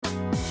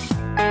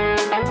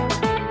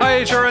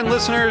HRN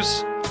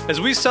listeners.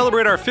 As we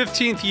celebrate our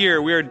 15th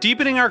year, we are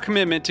deepening our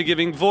commitment to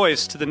giving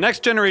voice to the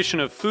next generation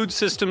of food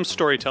systems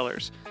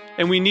storytellers,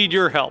 and we need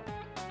your help.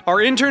 Our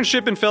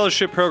internship and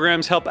fellowship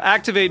programs help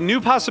activate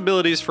new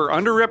possibilities for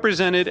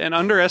underrepresented and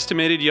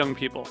underestimated young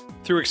people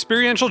through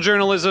experiential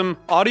journalism,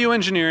 audio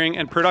engineering,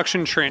 and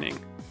production training.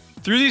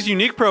 Through these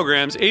unique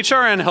programs,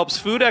 HRN helps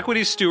food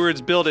equity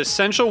stewards build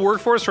essential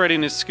workforce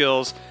readiness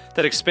skills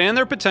that expand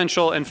their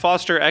potential and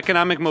foster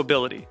economic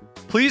mobility.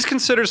 Please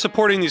consider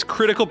supporting these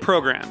critical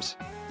programs.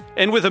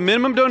 And with a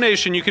minimum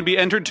donation, you can be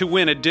entered to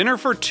win a dinner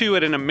for two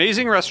at an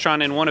amazing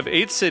restaurant in one of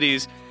 8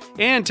 cities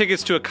and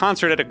tickets to a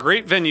concert at a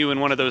great venue in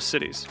one of those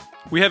cities.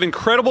 We have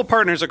incredible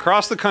partners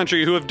across the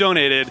country who have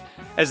donated,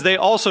 as they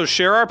also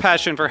share our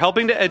passion for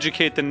helping to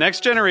educate the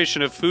next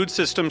generation of food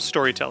systems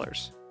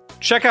storytellers.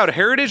 Check out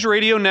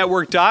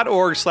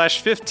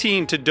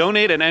heritageradionetwork.org/15 to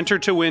donate and enter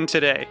to win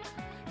today.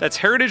 That's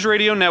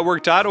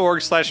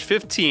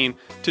heritageradionetwork.org/15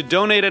 to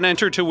donate and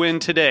enter to win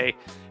today.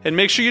 And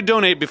make sure you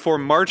donate before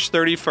March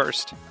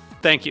 31st.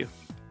 Thank you.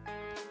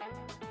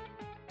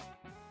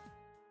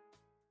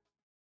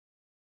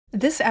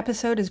 This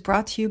episode is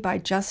brought to you by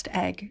Just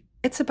Egg.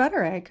 It's a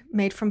butter egg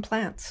made from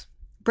plants.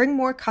 Bring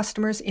more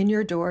customers in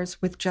your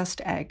doors with Just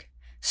Egg.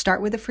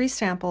 Start with a free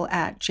sample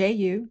at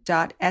ju.st/HRN.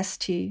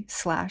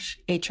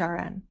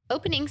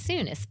 Opening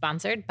Soon is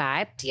sponsored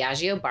by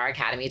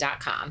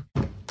DiageoBarAcademy.com.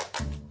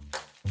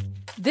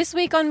 This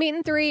week on Meat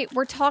and Three,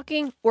 we're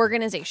talking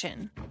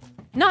organization.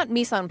 Not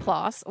mise en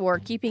place or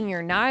keeping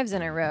your knives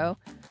in a row,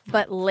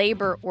 but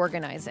labor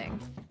organizing.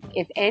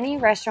 If any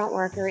restaurant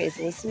worker is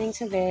listening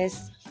to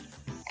this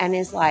and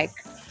is like,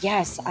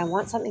 yes, I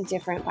want something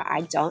different, but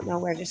I don't know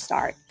where to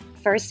start.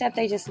 First step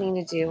they just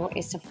need to do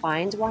is to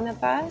find one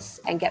of us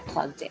and get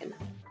plugged in.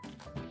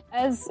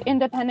 As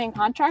independent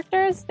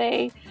contractors,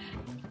 they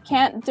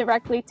can't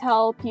directly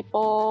tell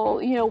people,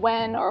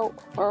 when or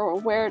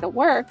where to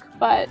work,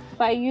 but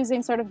by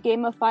using sort of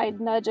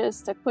gamified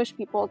nudges to push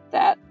people,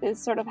 that is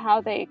sort of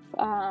how they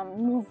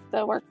move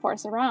the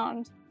workforce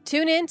around.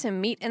 Tune in to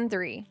Meat and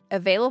Three,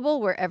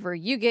 available wherever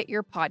you get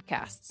your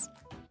podcasts.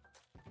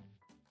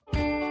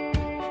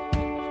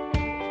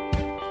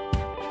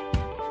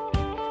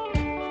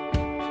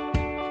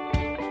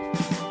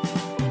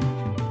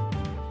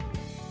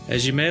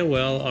 As you may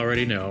well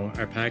already know,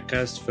 our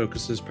podcast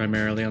focuses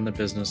primarily on the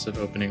business of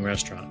opening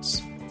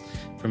restaurants.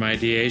 From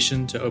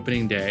ideation to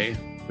opening day,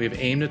 we have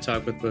aimed to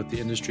talk with both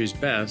the industry's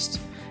best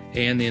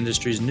and the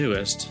industry's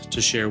newest to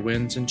share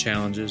wins and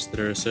challenges that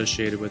are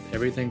associated with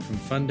everything from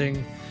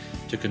funding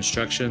to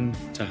construction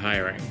to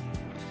hiring.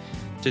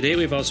 To date,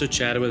 we've also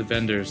chatted with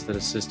vendors that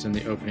assist in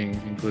the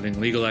opening, including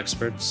legal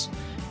experts,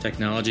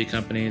 technology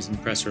companies, and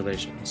press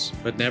relations,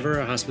 but never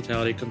a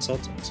hospitality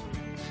consultant.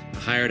 A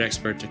hired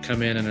expert to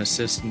come in and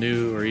assist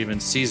new or even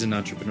seasoned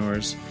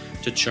entrepreneurs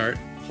to chart,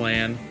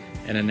 plan,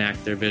 and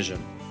enact their vision.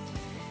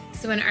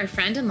 So when our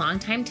friend and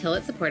longtime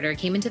Tillet supporter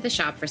came into the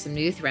shop for some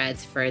new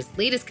threads for his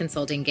latest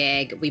consulting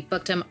gig, we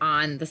booked him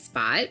on the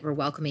spot. We're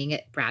welcoming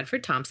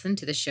Bradford Thompson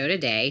to the show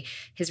today.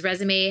 His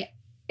resume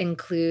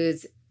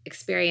includes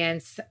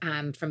experience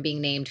from being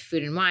named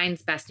Food and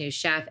Wine's Best New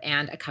Chef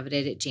and a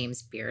coveted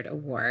James Beard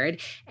Award.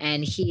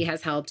 And he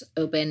has helped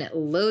open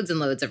loads and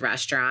loads of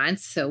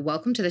restaurants. So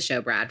welcome to the show,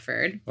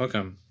 Bradford.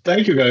 Welcome.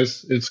 Thank you,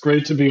 guys. It's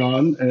great to be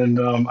on. And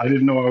I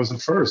didn't know I was the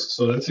first,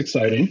 so that's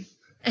exciting.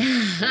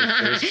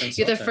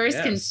 You're the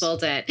first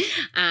consultant.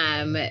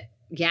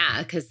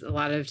 Yeah, because a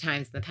lot of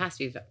times in the past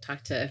we've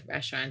talked to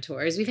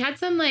restaurateurs. We've had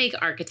some like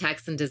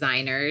architects and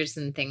designers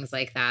and things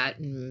like that,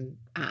 and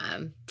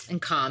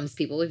comms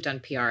people. We've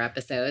done PR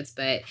episodes,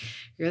 but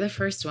you're the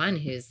first one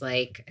who's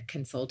like a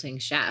consulting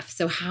chef.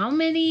 So how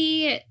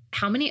many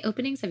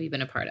openings have you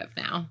been a part of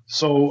now?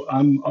 So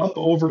I'm up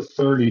over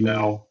 30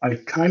 now. I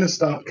kind of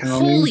stopped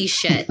counting. Holy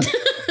shit!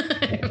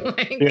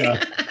 Yeah.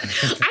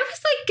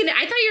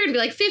 I thought you were going to be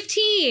like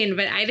 15,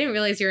 but I didn't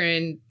realize you were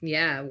in,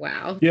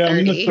 wow. Yeah, 30. I'm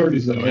in the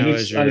 30s now. And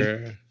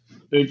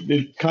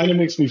it kind of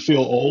makes me feel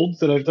old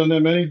that I've done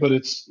that many, but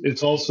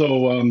it's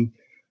also, I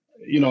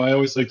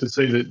always like to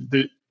say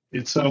that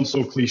it sounds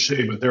so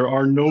cliche, but there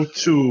are no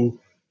two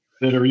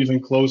that are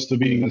even close to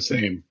being the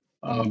same.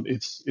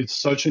 It's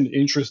such an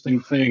interesting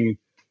thing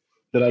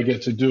that I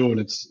get to do, and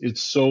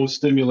it's so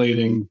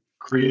stimulating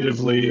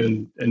creatively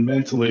and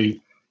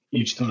mentally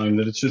each time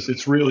that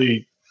it's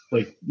really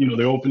like,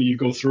 they open, you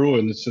go through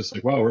and it's just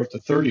like, wow, we're up to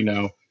 30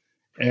 now.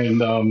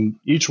 And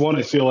each one,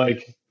 I feel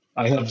like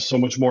I have so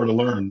much more to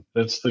learn.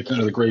 That's the kind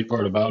of the great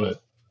part about it.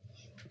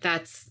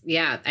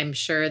 I'm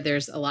sure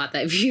there's a lot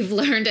that you've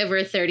learned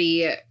over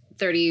 30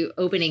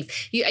 openings.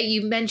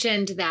 You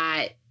mentioned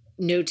that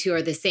no two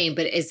are the same,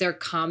 but is there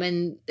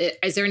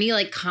any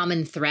like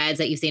common threads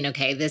that you've seen?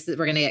 Okay, we're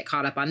going to get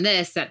caught up on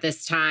this at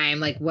this time.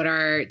 Like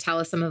tell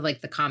us some of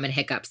like the common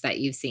hiccups that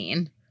you've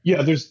seen.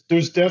 Yeah,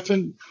 there's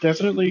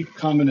definitely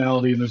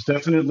commonality, and there's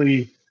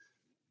definitely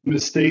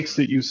mistakes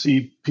that you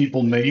see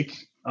people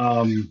make,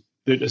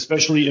 that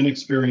especially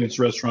inexperienced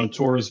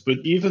restaurateurs, but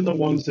even the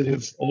ones that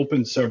have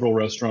opened several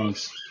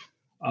restaurants,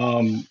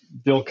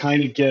 they'll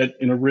kind of get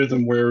in a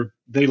rhythm where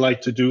they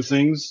like to do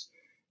things,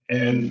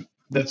 And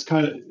that's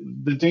kind of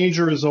the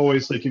danger is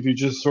always like if you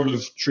just sort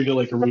of treat it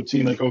like a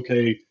routine, like,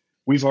 okay,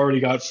 we've already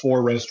got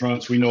 4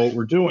 restaurants, we know what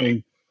we're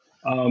doing.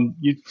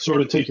 You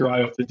sort of take your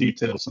eye off the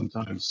details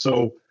sometimes.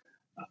 So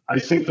I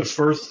think the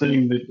first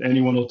thing that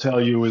anyone will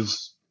tell you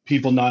is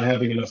people not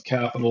having enough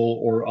capital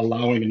or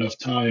allowing enough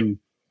time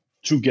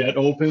to get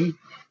open.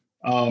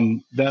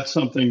 That's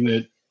something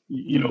that,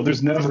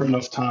 there's never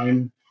enough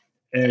time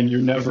and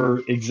you're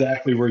never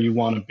exactly where you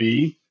want to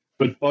be,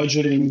 but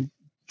budgeting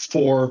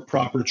for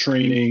proper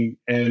training.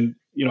 And,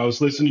 I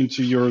was listening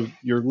to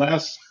your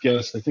last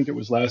guest, I think it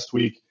was last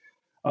week,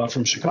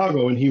 from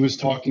Chicago, and he was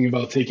talking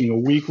about taking a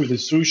week with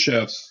his sous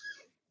chefs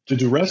to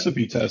do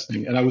recipe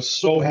testing. And I was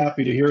so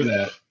happy to hear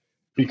that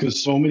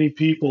because so many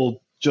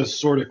people just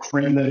sort of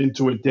cram that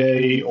into a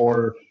day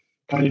or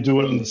kind of do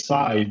it on the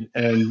side.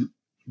 And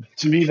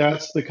to me,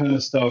 that's the kind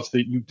of stuff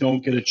that you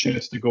don't get a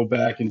chance to go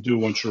back and do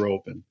once you're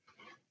open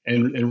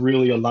and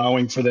really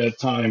allowing for that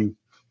time.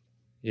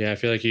 Yeah, I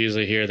feel like you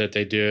usually hear that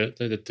they do it,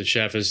 that the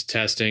chef is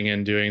testing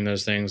and doing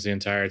those things the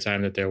entire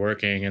time that they're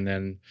working, and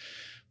then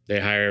they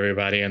hire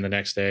everybody, and the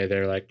next day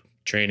they're like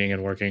training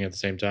and working at the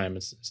same time.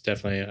 It's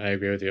definitely, I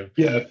agree with you.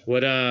 Yeah.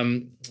 What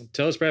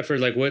tell us, Bradford,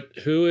 like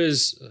who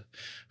is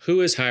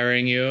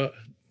hiring you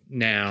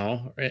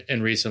now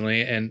and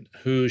recently, and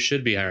who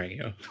should be hiring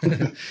you?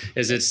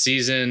 Is it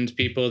seasoned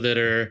people that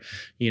are,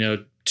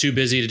 too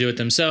busy to do it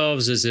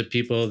themselves? Is it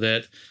people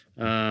that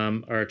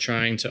are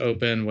trying to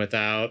open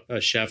without a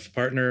chef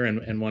partner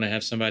and want to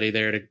have somebody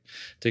there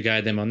to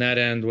guide them on that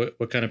end?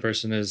 What kind of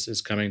person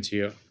is coming to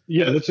you?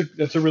 Yeah,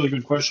 that's a really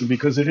good question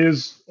because it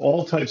is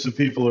all types of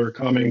people are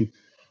coming.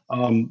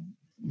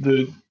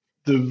 The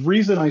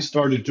reason I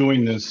started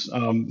doing this,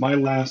 my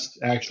last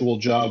actual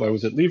job, I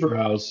was at Lever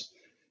House,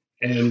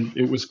 and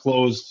it was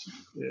closed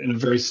in a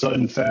very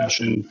sudden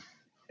fashion.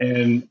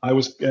 And I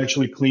was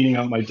actually cleaning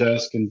out my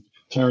desk, and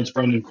Terrence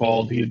Brendan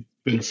called. He had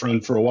been a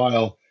friend for a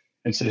while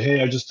and said,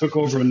 "Hey, I just took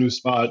over a new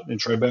spot in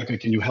Tribeca.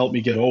 Can you help me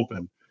get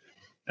open?"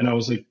 And I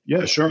was like,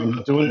 "Yeah, sure. I'm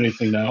not doing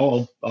anything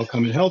now. I'll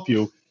come and help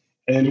you."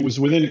 And it was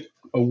within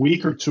a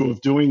week or two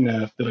of doing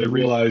that I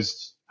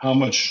realized how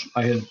much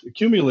I had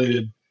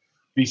accumulated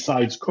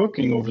besides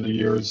cooking over the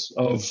years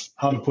of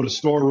how to put a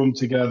storeroom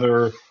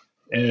together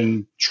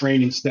and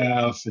training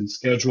staff and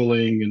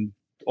scheduling and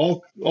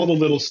all the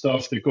little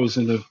stuff that goes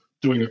into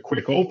doing a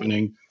quick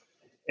opening.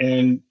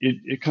 And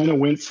it kind of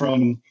went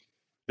from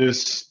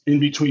this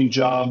in-between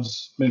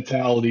jobs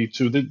mentality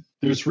to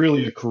there's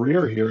really a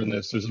career here in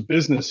this. There's a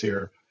business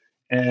here.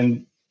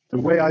 And the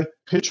way I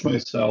pitch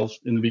myself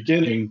in the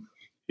beginning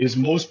is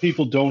most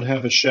people don't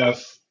have a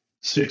chef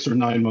 6 or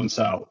 9 months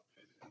out,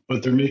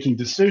 but they're making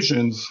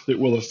decisions that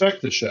will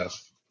affect the chef.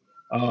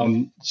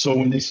 So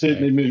when they sit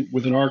and they meet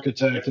with an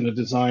architect and a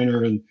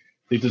designer and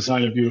they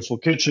design a beautiful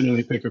kitchen and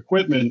they pick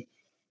equipment,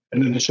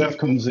 and then the chef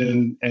comes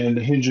in and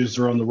the hinges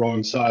are on the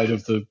wrong side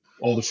of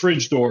all the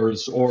fridge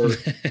doors, or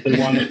they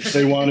want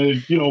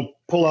to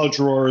pull out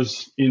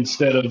drawers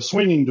instead of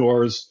swinging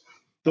doors.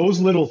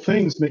 Those little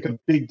things make a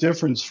big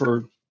difference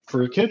for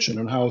a kitchen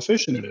and how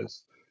efficient it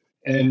is.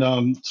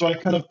 And so I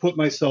kind of put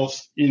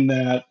myself in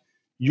that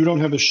you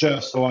don't have a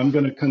chef, so I'm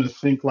going to kind of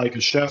think like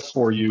a chef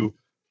for you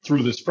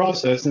through this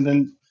process. And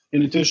then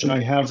in addition, I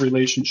have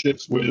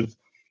relationships with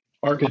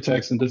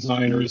architects and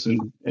designers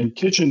and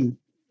kitchen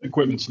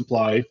equipment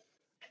supply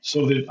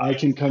so that I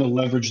can kind of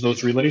leverage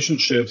those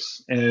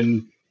relationships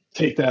and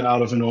take that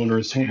out of an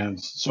owner's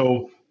hands.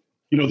 So,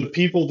 the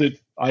people that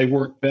I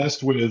work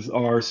best with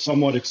are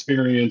somewhat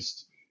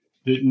experienced,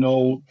 that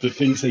know the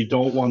things they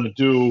don't want to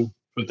do,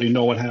 but they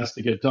know what has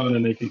to get done.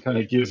 And they can kind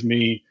of give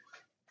me,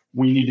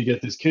 we need to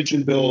get this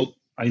kitchen built.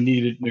 I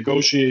need it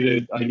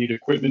negotiated. I need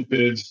equipment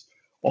bids,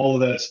 all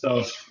of that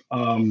stuff.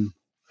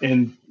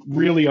 And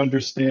really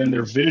understand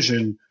their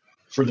vision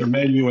for their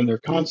menu and their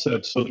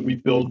concept so that we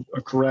build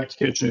a correct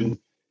kitchen.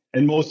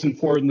 And most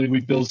importantly, we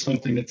build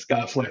something that's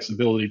got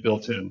flexibility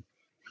built in.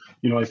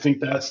 I think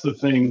that's the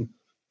thing.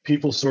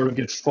 People sort of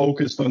get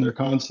focused on their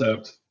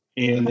concept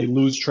and they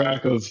lose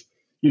track of,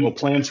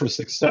 plan for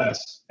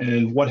success.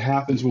 And what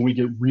happens when we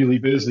get really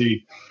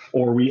busy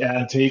or we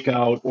add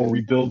takeout or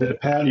we build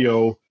that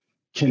patio?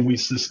 Can we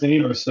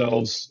sustain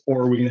ourselves,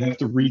 or are we going to have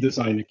to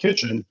redesign the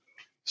kitchen?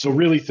 So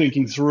really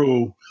thinking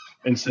through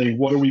and saying,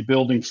 what are we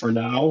building for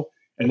now?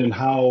 And then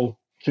how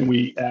can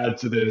we add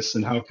to this,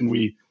 and how can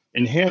we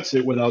enhance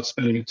it without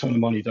spending a ton of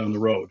money down the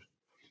road?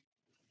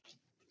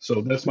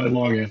 So that's my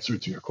long answer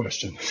to your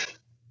question.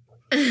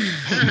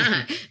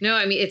 No,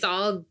 I mean, it's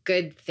all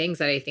good things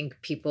that I think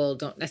people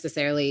don't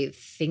necessarily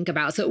think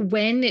about. So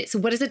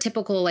what does a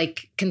typical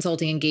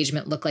consulting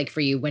engagement look like for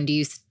you? When do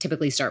you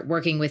typically start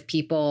working with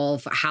people?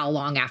 How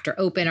long after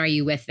open are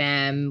you with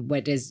them?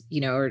 What is,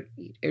 or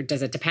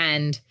does it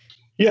depend?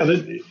 Yeah.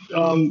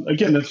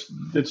 Again,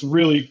 that's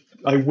really,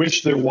 I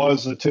wish there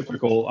was a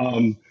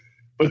typical,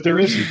 but there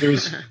isn't.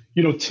 There's,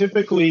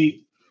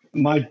 typically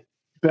my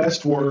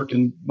best work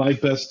and my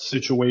best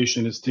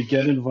situation is to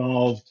get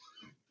involved,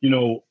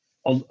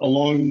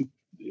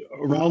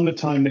 around the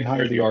time they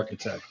hire the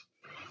architect.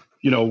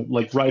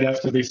 like right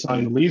after they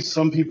sign the lease.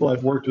 Some people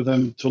I've worked with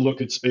them to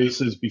look at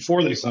spaces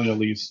before they sign a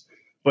lease,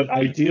 but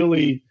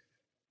ideally,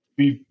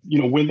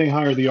 when they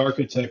hire the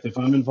architect, if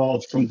I'm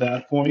involved from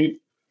that point,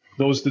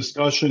 those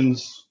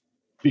discussions,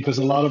 because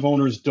a lot of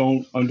owners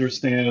don't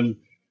understand,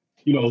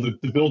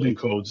 the building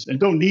codes and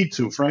don't need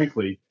to,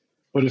 frankly.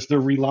 But if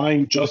they're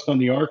relying just on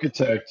the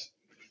architect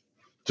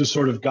to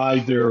sort of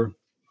guide their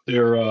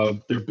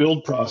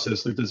build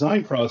process, their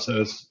design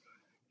process,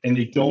 and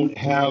they don't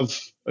have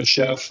a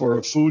chef or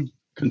a food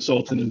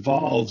consultant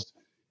involved,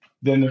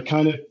 then they're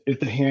kind of at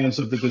the hands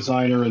of the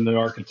designer and the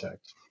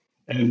architect.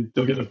 And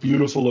they'll get a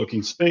beautiful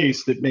looking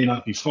space that may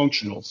not be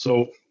functional.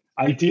 So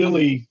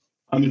ideally,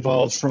 I'm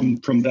involved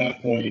from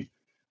that point.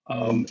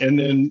 And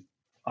then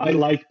I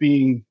like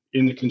being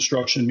in the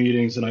construction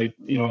meetings, and I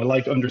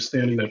like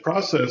understanding that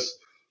process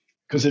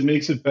because it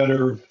makes it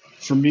better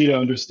for me to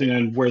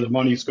understand where the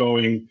money's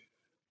going,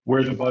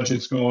 where the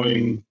budget's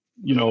going,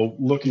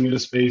 looking at a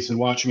space and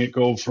watching it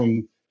go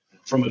from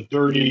a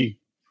dirty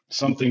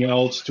something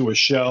else to a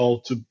shell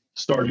to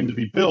starting to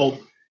be built.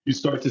 You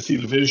start to see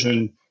the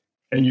vision,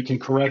 and you can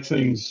correct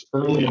things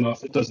early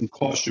enough. It doesn't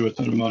cost you a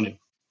ton of money.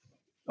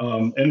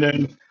 And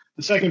then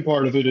the second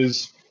part of it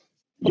is,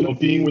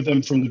 being with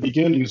them from the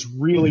beginning is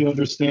really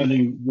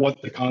understanding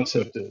what the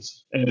concept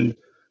is. And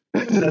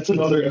that's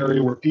another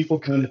area where people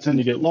kind of tend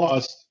to get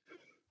lost,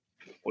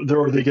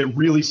 or they get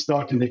really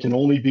stuck and they can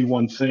only be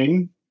one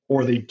thing,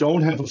 or they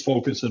don't have a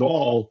focus at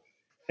all.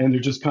 And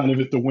they're just kind of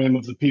at the whim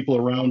of the people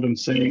around them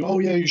saying, oh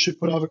yeah, you should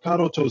put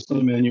avocado toast on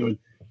the menu. And,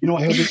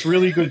 I have this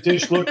really good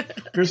dish. Look,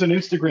 here's an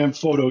Instagram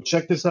photo.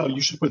 Check this out. You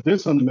should put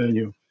this on the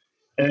menu.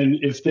 And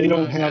if they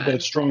don't have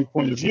that strong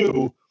point of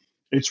view,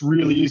 it's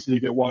really easy to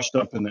get washed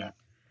up in that.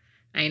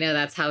 I know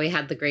that's how we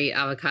had the great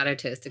avocado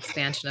toast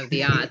expansion of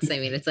the aughts. I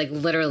mean, it's like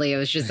literally it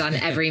was just on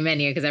every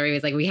menu because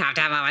everybody's like, we have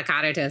to have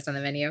avocado toast on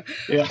the menu.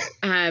 Yeah.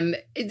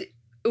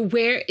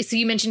 So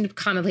you mentioned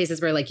common places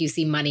where like you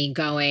see money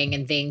going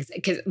and things,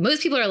 because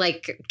most people are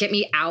like, get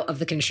me out of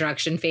the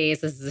construction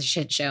phase. This is a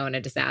shit show and a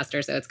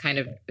disaster. So it's kind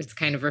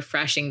of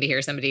refreshing to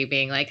hear somebody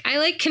being like, I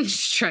like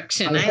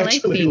construction. I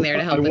like being there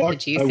to help with the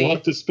GC. I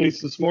walked the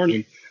space this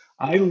morning.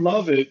 I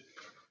love it.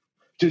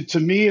 To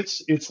me,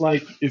 it's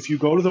like if you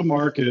go to the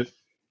market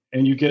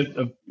and you get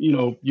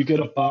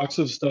a box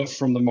of stuff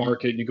from the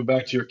market and you go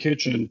back to your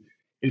kitchen,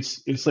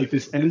 it's like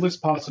this endless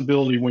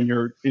possibility when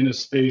you're in a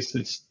space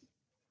that's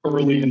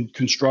early in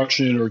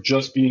construction or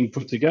just being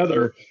put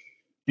together,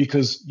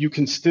 because you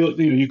can still,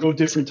 you go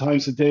different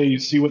times a day, you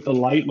see what the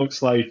light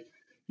looks like,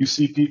 you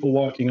see people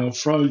walking out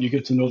front, you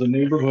get to know the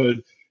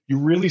neighborhood, you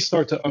really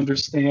start to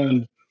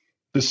understand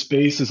the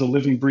space as a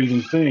living,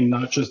 breathing thing,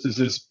 not just as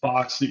this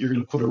box that you're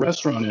going to put a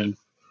restaurant in.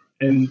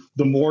 And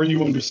the more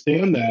you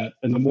understand that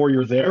and the more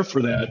you're there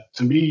for that,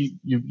 to me,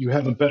 you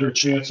have a better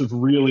chance of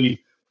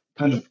really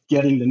kind of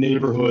getting the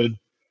neighborhood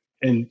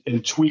and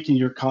tweaking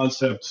your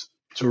concept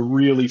to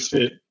really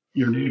fit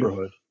your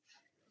neighborhood.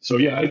 So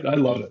yeah, I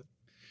love it.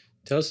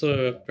 Tell us a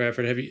little about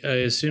Bradford. I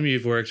assume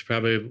you've worked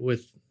probably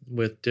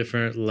with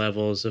different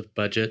levels of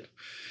budget.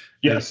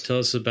 Yes. Tell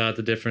us about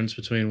the difference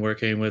between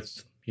working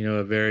with,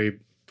 a very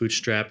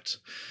bootstrapped,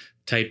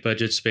 tight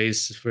budget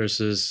space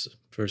versus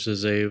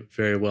a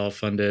very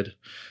well-funded,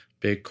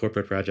 big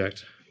corporate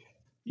project.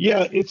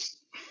 Yeah, it's,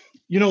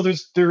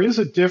 there is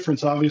a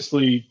difference,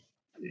 obviously,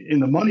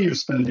 in the money you're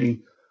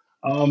spending.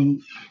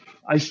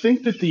 I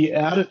think that the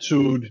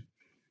attitude,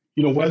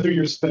 whether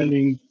you're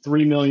spending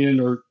 $3 million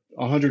or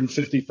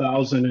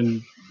 $150,000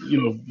 and,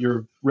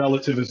 your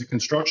relative is a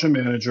construction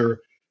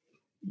manager,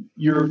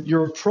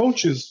 your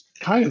approach is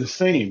kind of the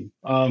same.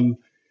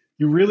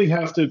 You really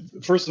have to,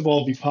 first of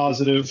all, be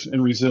positive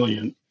and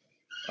resilient,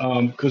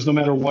 because no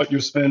matter what you're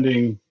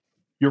spending,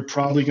 you're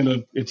probably going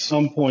to, at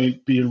some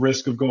point, be at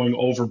risk of going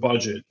over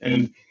budget.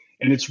 And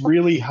it's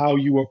really how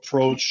you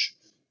approach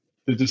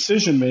the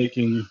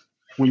decision-making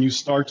when you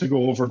start to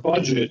go over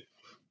budget.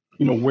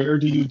 Where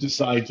do you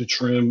decide to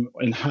trim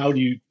and how do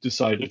you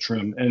decide to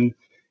trim? And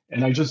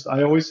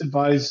I always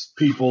advise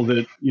people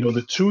that,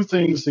 the two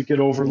things that get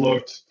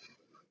overlooked,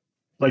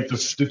 like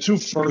the two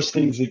first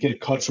things that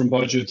get cut from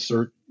budgets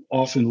are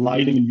often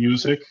lighting and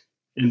music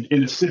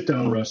in a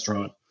sit-down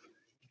restaurant.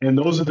 And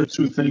those are the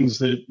two things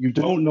that you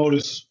don't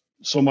notice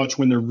so much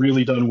when they're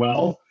really done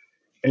well,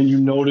 and you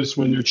notice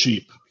when they're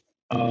cheap.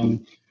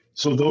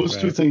 So those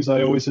two things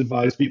I always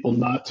advise people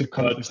not to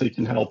cut if they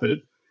can help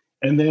it.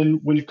 And then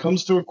when it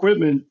comes to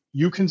equipment,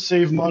 you can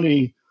save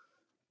money,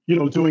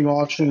 doing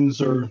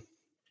auctions or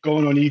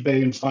going on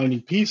eBay and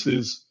finding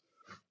pieces.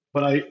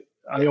 But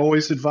I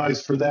always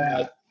advise for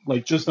that,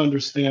 like, just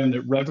understand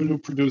that revenue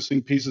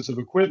producing pieces of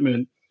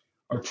equipment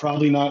are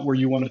probably not where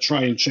you want to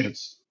try and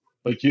chance.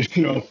 Like,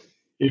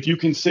 if you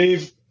can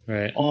save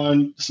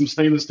on some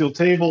stainless steel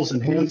tables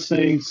and hand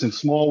sinks and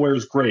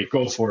smallwares, great,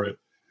 go for it.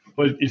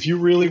 But if you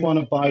really want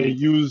to buy a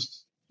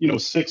used,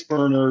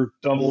 6-burner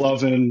double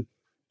oven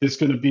that's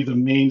going to be the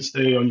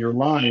mainstay on your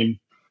line,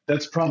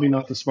 that's probably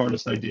not the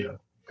smartest idea,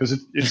 because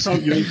at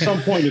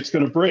some point it's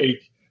going to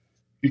break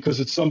because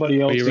it's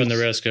somebody else. You run the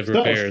risk of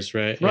repairs,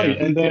 right? Right.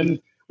 Yeah. And then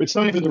it's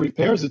not even the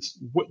repairs,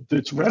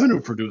 it's revenue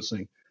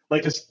producing.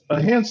 Like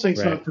a hand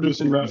sink's not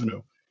producing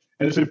revenue.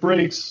 And if it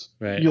breaks,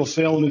 you'll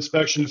fail an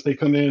inspection. If they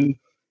come in,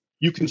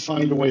 you can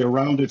find a way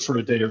around it for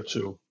a day or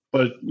two.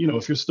 But,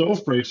 if your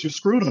stove breaks, you're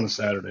screwed on a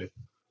Saturday.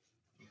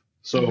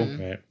 So,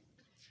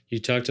 You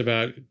talked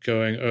about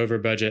going over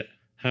budget.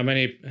 How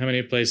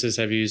many places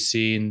have you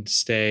seen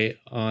stay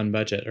on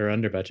budget or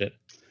under budget?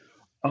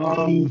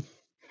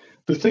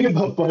 The thing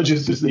about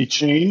budgets is they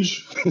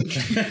change.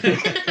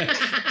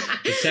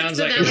 It sounds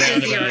like a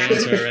roundabout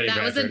answer already.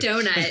 That was a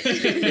donut.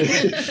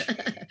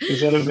 Is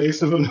that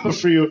evasive enough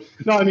for you?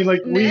 No, I mean,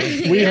 like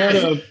we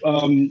had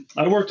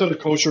I worked at a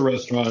kosher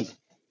restaurant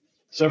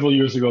several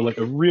years ago, like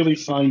a really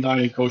fine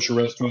dining kosher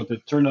restaurant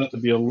that turned out to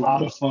be a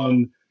lot of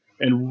fun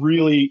and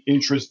really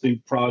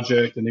interesting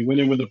project. And they went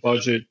in with a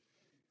budget,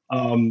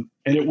 and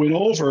it went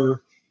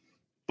over,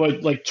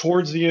 but like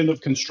towards the end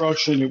of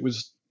construction, it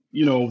was,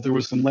 there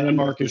was some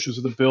landmark issues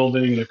with the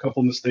building and a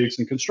couple mistakes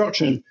in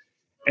construction,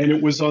 and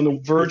it was on the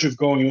verge of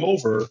going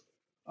over.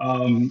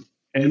 And,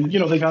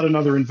 they got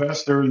another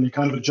investor and they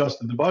kind of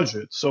adjusted the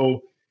budget.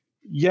 So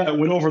yeah, it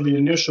went over the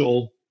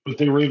initial, but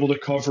they were able to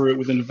cover it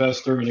with an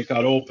investor and it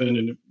got open,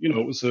 and,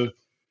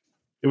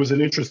 it was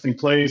an interesting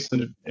place,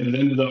 and it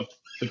ended up,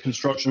 the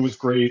construction was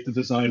great. The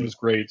design was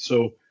great.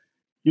 So,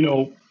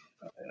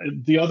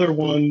 the other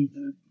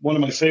one of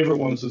my favorite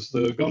ones is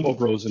the Gumbo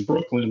Bros in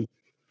Brooklyn.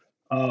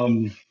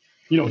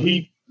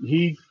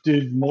 He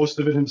did most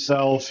of it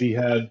himself. He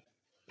had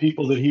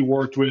people that he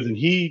worked with, and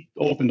he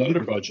opened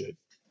under budget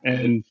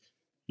and,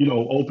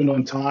 opened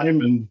on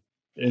time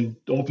and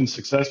opened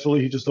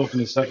successfully. He just opened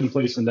his second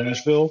place in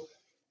Nashville.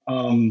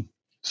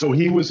 So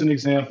he was an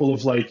example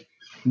of like,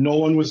 no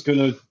one was going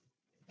to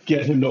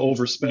get him to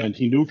overspend.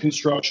 He knew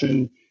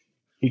construction.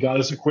 He got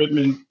his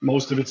equipment,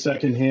 most of it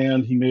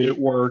secondhand. He made it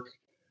work.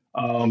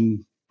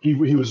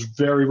 He was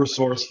very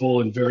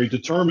resourceful and very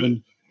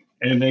determined,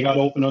 and they got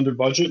open under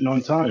budget and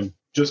on time.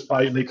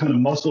 They kind of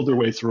muscled their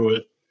way through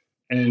it.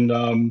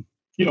 And,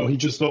 he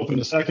just opened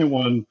a second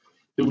one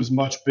that was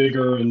much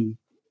bigger and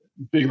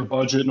bigger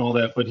budget and all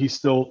that, but he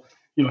still,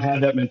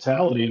 had that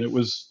mentality. And it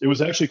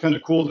was actually kind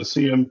of cool to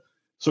see him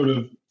sort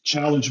of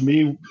challenge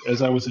me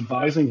as I was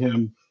advising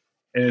him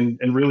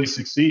and really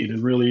succeed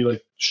and really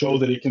like show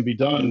that it can be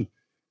done.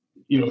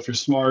 If you're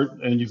smart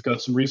and you've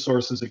got some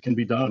resources, it can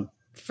be done.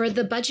 For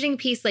the budgeting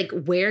piece, like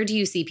where do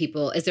you see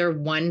people? Is there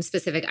one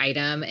specific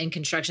item in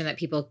construction that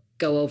people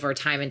go over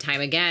time and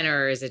time again,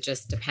 or is it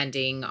just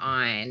depending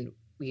on,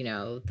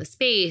 the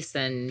space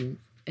and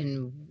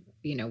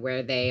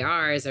where they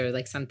are? Is there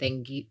like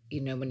something,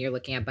 when you're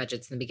looking at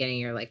budgets in the beginning,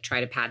 you're like,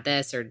 try to pad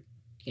this or,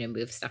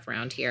 move stuff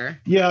around here?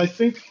 Yeah,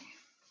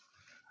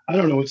 I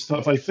don't know. It's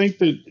tough. I think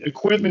that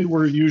equipment,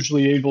 we're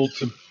usually able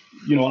to,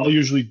 I'll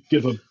usually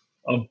give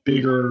a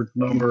bigger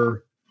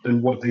number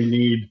than what they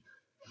need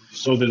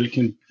so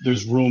that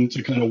there's room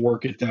to kind of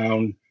work it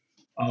down.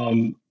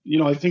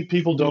 I think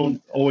people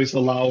don't always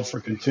allow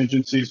for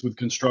contingencies with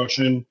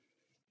construction.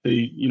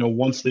 They,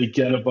 once they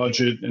get a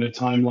budget and a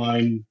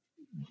timeline,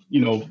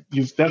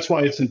 that's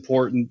why it's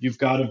important. You've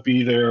got to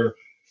be there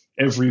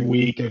every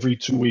week, every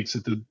 2 weeks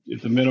at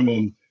the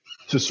minimum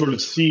to sort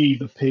of see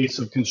the pace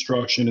of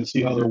construction and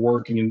see how they're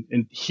working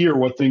and hear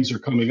what things are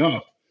coming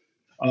up.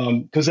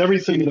 Because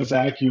everything in a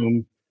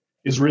vacuum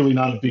is really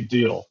not a big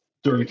deal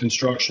during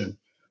construction.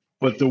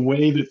 But the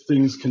way that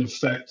things can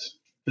affect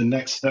the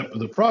next step of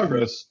the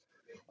progress,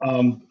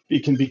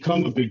 it can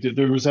become a big deal.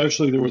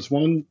 There was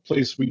one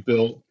place we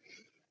built,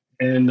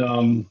 and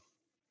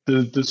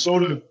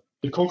the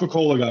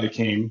Coca-Cola guy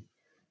came,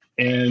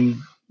 and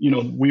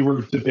we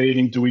were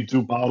debating, do we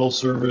do bottle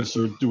service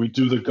or do we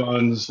do the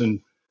guns? And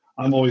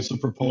I'm always the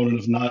proponent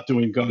of not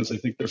doing guns. I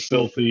think they're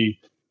filthy.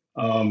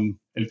 And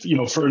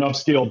for an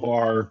upscale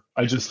bar,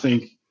 I just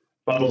think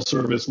bottle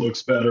service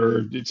looks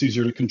better. It's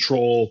easier to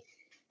control.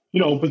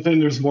 But then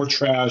there's more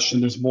trash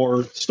and there's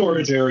more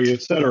storage area,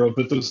 et cetera.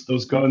 But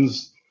those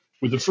guns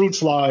with the fruit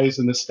flies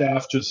and the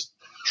staff just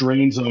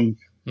drains them.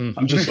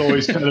 I'm just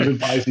always kind of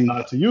advising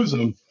not to use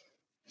them.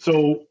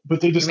 So,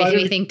 but they decided.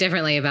 Making me think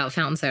differently about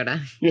fountain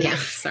soda. Yeah,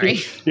 sorry.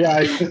 Yeah,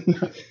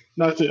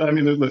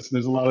 listen,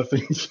 there's a lot of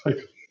things. Like,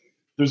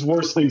 there's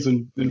worse things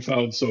than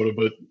fountain soda,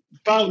 but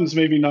fountains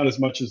maybe not as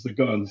much as the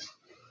guns.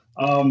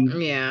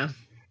 Yeah.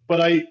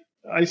 But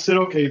I said,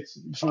 okay, it's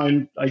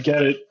fine. I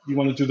get it. You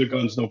want to do the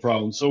guns, no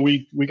problem. So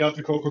we got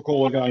the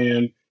Coca-Cola guy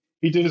in.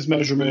 He did his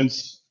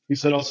measurements. He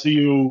said, I'll see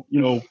you,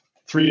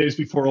 3 days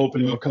before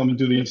opening. I'll come and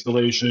do the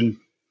installation,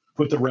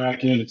 put the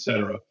rack in,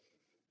 etc.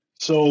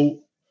 So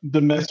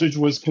the message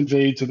was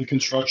conveyed to the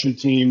construction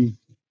team.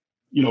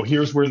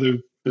 Here's where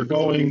they're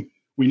going.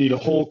 We need a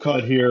hole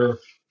cut here.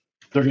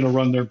 They're going to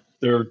run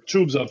their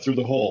tubes up through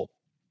the hole.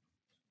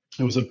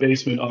 It was a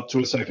basement up to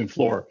a second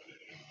floor,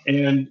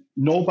 and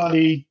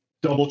nobody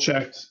double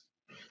checked,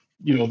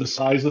 the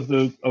size of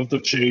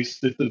the chase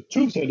that the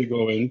tubes had to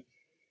go in.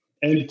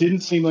 And it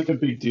didn't seem like a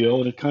big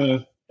deal.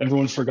 And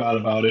everyone forgot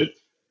about it.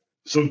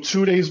 So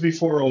 2 days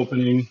before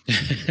opening,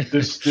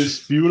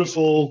 this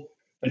beautiful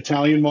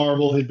Italian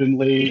marble had been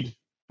laid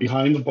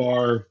behind the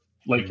bar.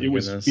 Like Oh it my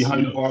was goodness.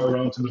 behind the bar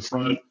around to the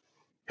front.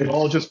 It had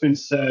all just been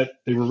set.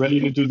 They were ready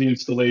to do the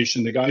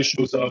installation. The guy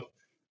shows up.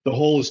 The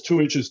hole is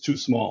 2 inches too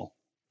small.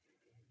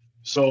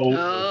 So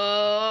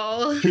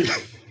Oh.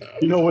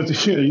 you know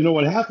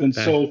what happened.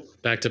 So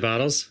Back to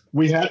bottles.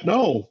 we had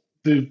no.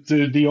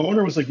 The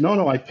owner was like,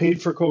 no, I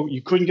paid for Coke.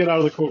 You couldn't get out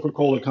of the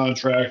Coca-Cola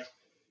contract.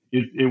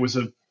 It was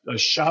a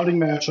shouting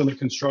match on the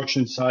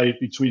construction site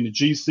between the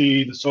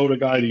GC, the soda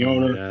guy, the Oh my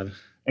owner, God.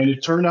 and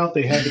it turned out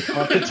they had to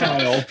cut the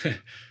tile.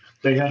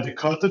 They had to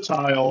cut the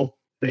tile.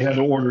 They had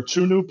to order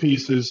 2 new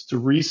pieces to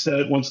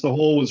reset once the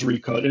hole was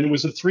recut, and it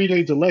was a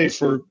 3-day delay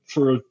for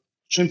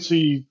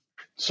chintzy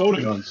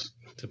soda guns.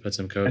 To put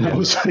some Coke And I in.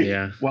 was like,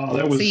 Yeah. wow,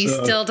 that was. So you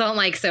still don't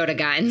like soda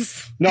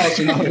guns? No,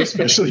 so now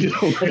especially you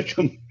don't like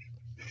them.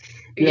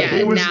 Yeah,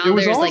 it was now awful.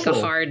 there's like a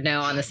hard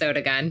no on the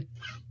soda gun.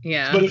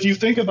 Yeah. But if you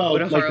think about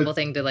what a like horrible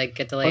thing to like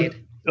get delayed.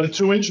 a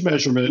 2-inch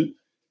measurement,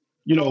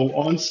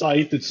 on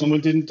site that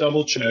someone didn't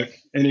double check,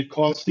 and it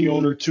cost the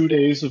owner 2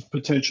 days of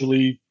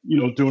potentially,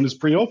 doing his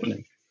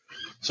pre-opening.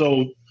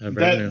 So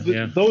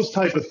those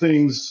type of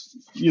things,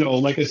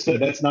 like I said,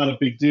 that's not a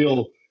big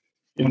deal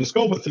in the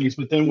scope of things.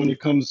 But then when it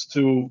comes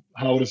to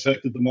how it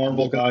affected the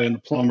marble guy and the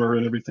plumber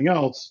and everything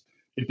else,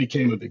 it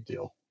became a big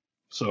deal.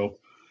 So,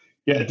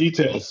 yeah,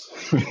 details.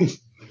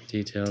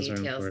 Details are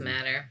important.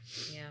 Matter.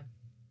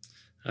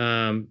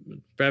 Yeah.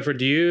 Bradford,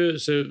 do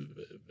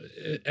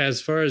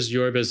as far as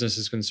your business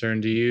is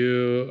concerned, do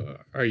you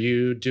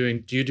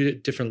do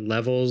different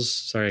levels?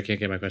 Sorry, I can't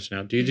get my question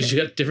out. Do you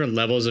get different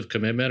levels of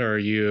commitment, or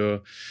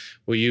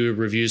will you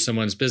review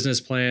someone's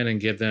business plan and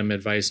give them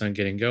advice on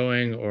getting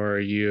going, or are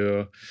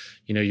you're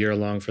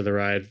along for the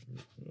ride,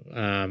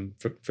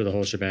 for the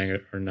whole shebang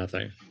or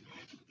nothing?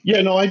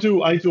 Yeah, no, I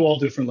do all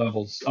different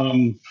levels.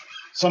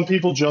 Some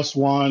people just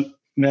want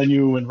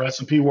menu and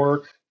recipe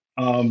work.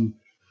 I,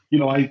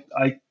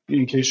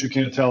 in case you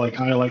can't tell, I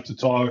kind of like to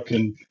talk,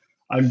 and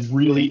I'm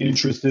really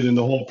interested in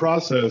the whole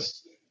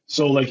process.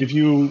 So like, if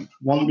you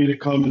want me to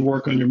come and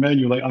work on your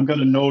menu, like I'm going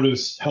to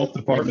notice health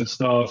department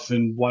stuff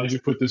and why did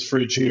you put this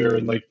fridge here?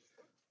 And like,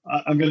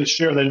 I'm going to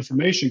share that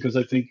information because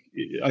I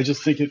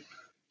just think it,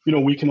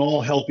 we can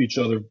all help each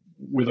other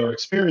with our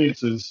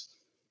experiences,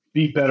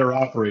 be better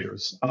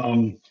operators.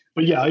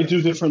 But yeah, I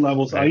do different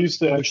levels. Right. I used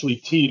to actually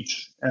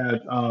teach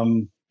at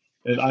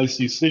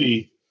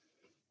ICC,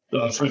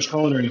 the French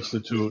Culinary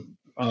Institute.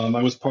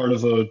 I was part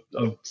of a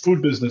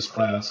food business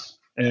class,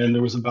 and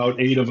there was about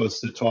 8 of us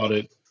that taught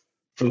it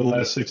for the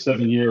last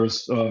 6-7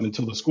 years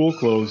until the school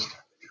closed.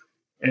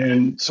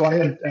 And so I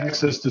had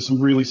access to some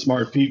really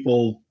smart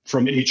people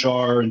from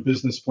HR and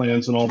business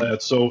plans and all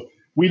that. So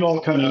we'd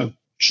all kind of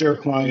share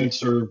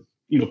clients or,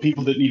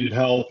 people that needed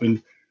help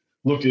and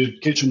look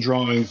at kitchen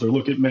drawings or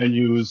look at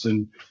menus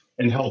and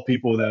help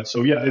people with that.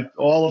 So yeah,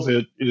 all of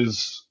it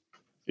is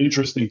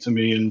interesting to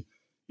me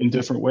in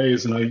different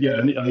ways. And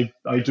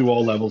I do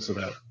all levels of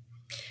that.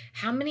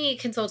 How many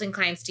consulting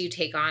clients do you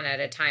take on at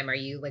a time? Are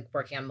you like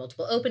working on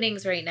multiple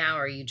openings right now?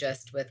 Or are you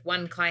just with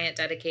one client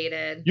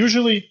dedicated?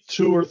 Usually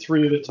 2 or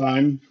 3 at a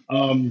time.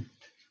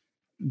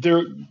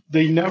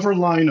 They never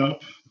line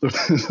up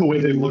the way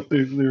they look.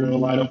 They're going to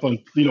line up on,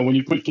 when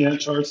you put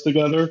Gantt charts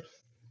together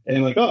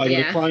and like, I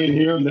got a client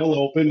here and they'll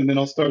open and then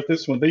I'll start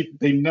this one.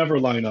 They never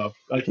line up.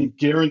 I can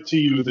guarantee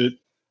you that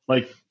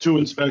like 2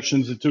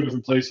 inspections at 2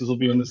 different places will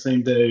be on the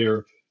same day,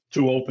 or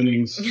 2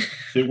 openings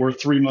that were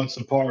 3 months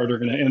apart are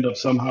going to end up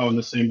somehow in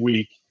the same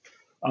week.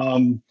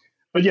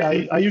 But yeah,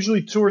 I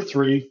usually 2 or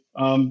 3.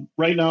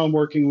 Right now I'm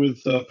working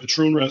with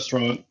Patroon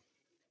Restaurant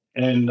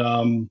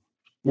and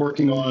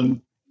working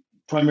on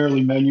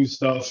primarily menu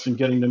stuff and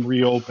getting them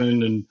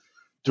reopened and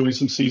doing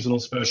some seasonal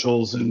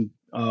specials, and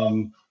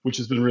which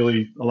has been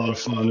really a lot of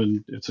fun.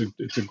 And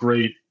it's a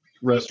great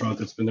restaurant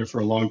that's been there for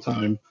a long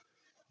time.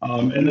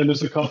 And then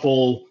there's a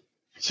couple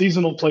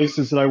seasonal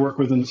places that I work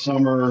with in the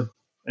summer.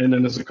 And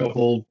then there's a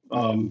couple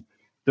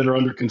that are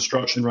under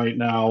construction right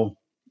now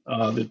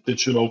that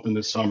should open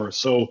this summer.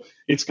 So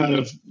it's kind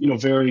of,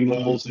 varying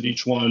levels at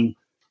each one.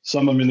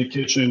 Some I'm in the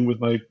kitchen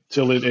with my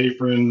tillet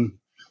apron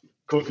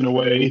cooking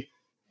away,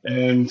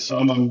 and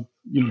some I'm,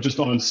 just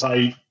on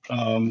site,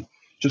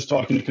 just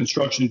talking to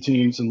construction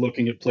teams and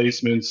looking at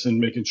placements and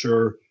making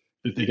sure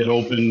that they get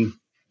open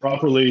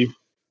properly.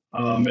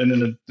 And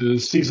then the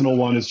seasonal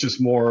one is just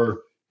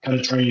more kind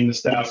of training the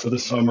staff for the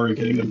summer and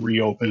getting them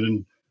reopened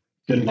and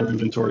getting their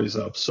inventories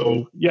up.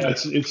 So yeah,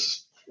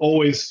 it's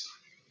always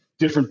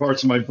different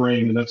parts of my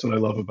brain, and that's what I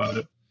love about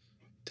it.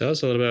 Tell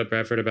us a little bit,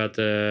 Bradford, about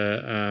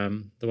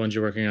the ones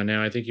you're working on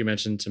now. I think you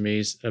mentioned to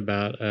me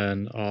about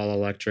an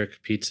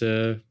all-electric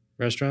pizza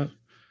restaurant.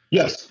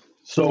 Yes.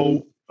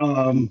 So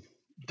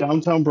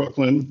downtown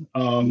Brooklyn,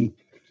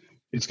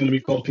 it's going to be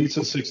called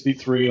Pizza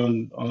 63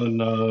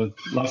 on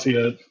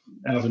Lafayette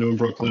Avenue in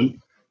Brooklyn.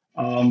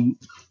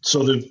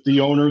 So the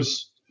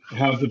owners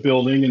have the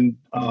building,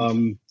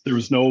 and there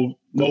was no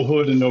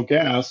hood and no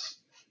gas,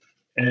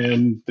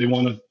 and they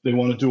want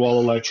to do all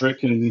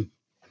electric. And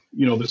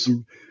there's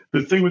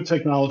the thing with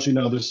technology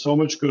now. There's so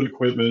much good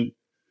equipment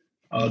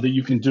that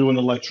you can do an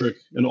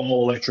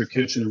all electric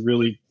kitchen and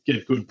really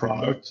get good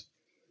product.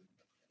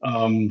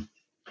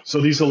 So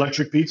these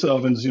electric pizza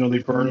ovens, they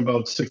burn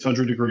about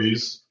 600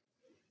 degrees,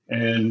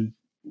 and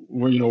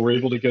we're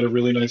able to get a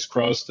really nice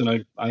crust.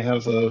 And I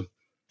have a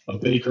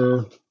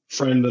baker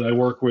friend that I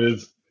work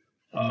with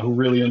who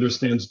really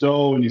understands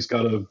dough, and he's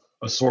got a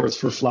source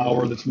for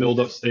flour that's milled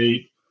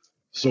upstate.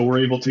 So we're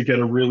able to get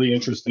a really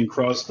interesting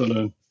crust in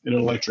an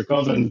electric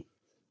oven,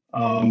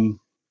 and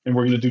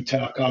we're going to do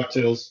tap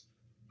cocktails.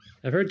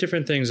 I've heard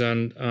different things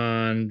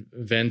on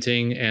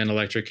venting and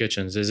electric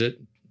kitchens.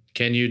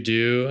 Can you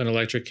do an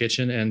electric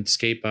kitchen and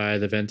skate by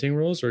the venting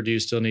rules, or do you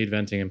still need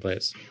venting in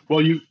place?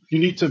 Well, you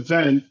need to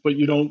vent, but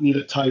you don't need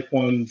a Type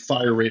 1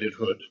 fire-rated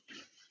hood.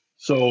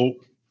 So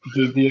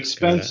the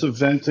expense of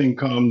venting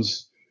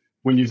comes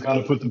when you've got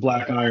to put the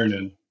black iron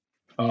in.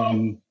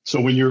 So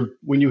when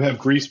you have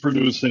grease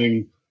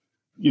producing,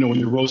 when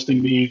you're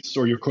roasting meats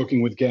or you're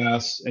cooking with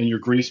gas and you're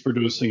grease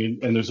producing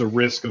and there's a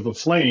risk of a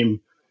flame,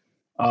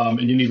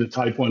 and you need a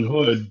Type 1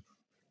 hood.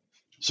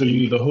 So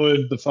you need the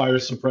hood, the fire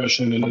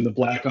suppression, and then the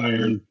black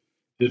iron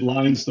that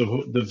lines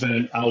the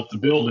vent out the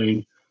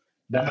building.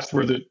 That's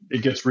where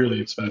it gets really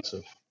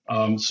expensive.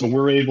 So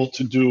we're able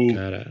to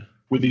do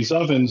with these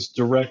ovens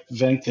direct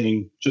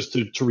venting just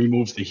to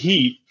remove the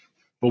heat,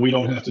 but we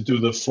don't have to do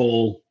the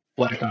full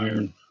black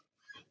iron.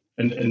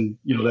 And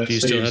that do you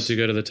still have to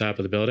go to the top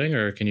of the building,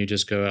 or can you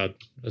just go out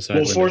the side?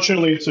 Well,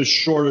 fortunately, it's a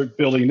shorter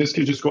building. This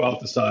can just go out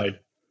the side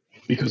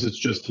because it's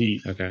just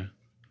heat. Okay.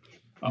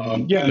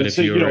 But if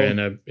you were in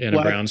a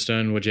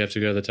brownstone, would you have to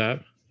go to the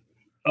top?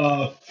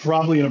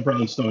 Probably in a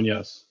brownstone,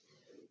 yes.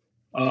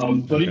 But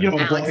okay.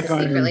 Alex black is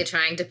iron, secretly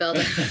trying to build.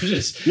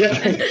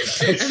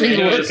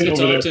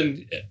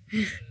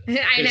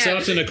 It's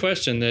often a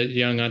question that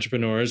young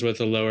entrepreneurs with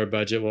a lower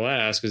budget will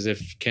ask: is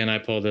can I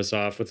pull this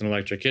off with an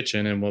electric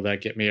kitchen, and will that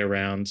get me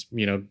around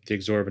the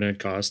exorbitant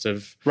cost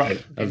of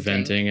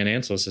venting and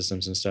ancillary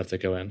systems and stuff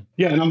that go in?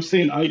 Yeah, and I'm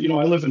seeing I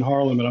live in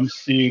Harlem, and I'm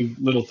seeing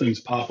little things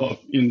pop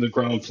up in the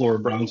ground floor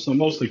of brownstone,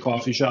 mostly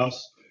coffee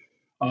shops.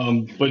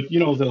 But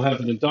they'll have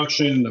an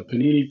induction, a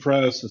panini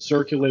press, a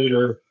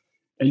circulator.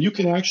 And you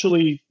can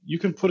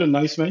put a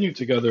nice menu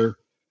together.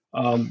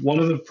 One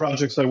of the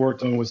projects I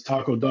worked on was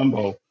Taco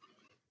Dumbo.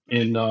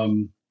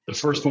 The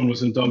first one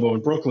was in Dumbo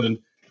in Brooklyn.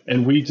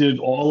 And we did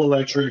all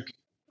electric,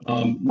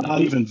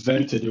 not even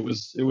vented. It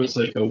was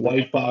like a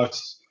white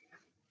box.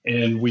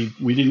 And we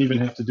didn't even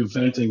have to do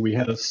venting. We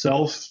had a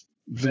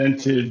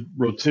self-vented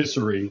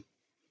rotisserie.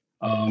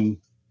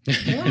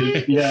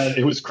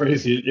 It was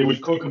crazy. It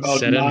would cook about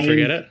Set it and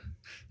forget it.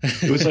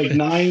 It was like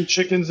 9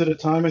 chickens at a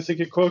time, I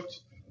think it cooked.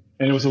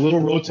 And it was a little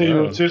rotating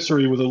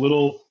rotisserie with a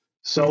little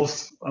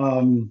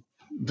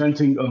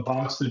self-venting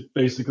box that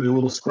basically a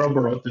little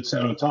scrubber that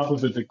sat on top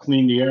of it that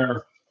cleaned the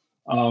air.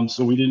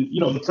 So we didn't,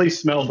 the place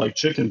smelled like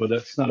chicken, but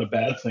that's not a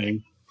bad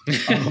thing.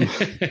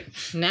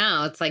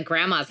 No, it's like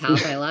grandma's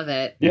house. I love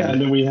it. Yeah. And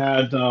then we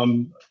had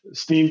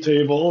steam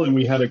table, and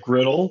we had a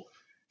griddle,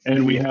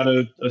 and we had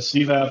a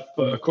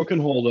CVAP cook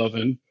and hold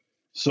oven.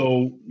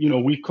 So,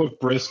 we cooked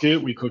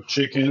brisket, we cooked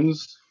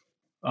chickens,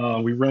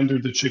 we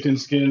rendered the chicken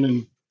skin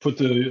and put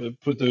the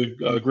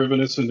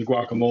grivinus in the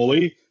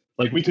guacamole.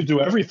 Like, we could do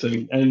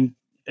everything, and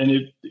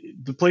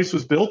the place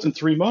was built in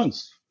 3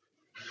 months.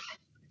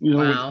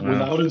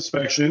 Without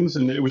inspections,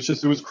 and it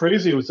was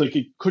crazy. It was like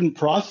it couldn't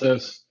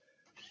process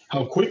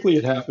how quickly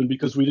it happened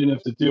because we didn't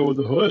have to deal with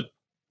the hood.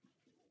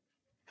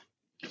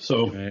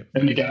 So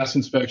and the gas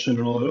inspection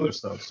and all that other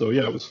stuff. So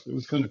yeah, it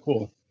was kind of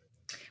cool.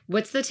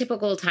 What's the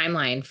typical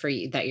timeline for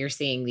you that you're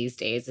seeing these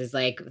days?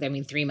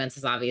 3 months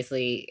is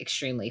obviously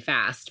extremely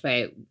fast,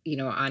 but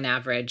on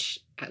average,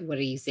 what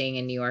are you seeing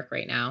in New York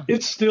right now?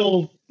 It's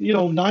still,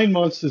 9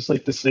 months is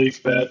like the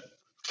safe bet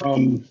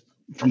from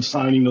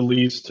signing the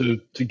lease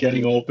to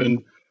getting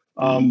open.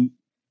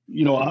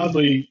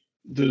 Oddly,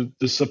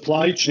 the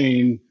supply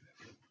chain,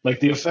 like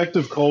the effect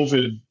of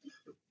COVID,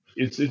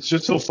 it's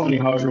just so funny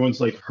how everyone's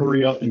like,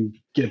 hurry up and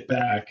get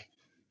back.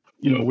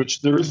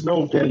 Which there is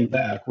no getting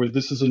back, where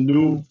this is a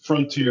new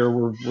frontier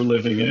we're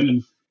living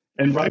in.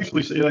 And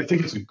rightfully so, I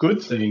think it's a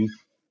good thing.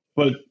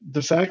 But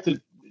the fact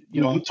that,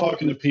 I'm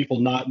talking to people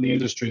not in the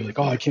industry, like,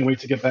 oh, I can't wait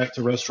to get back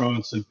to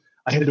restaurants. And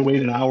I had to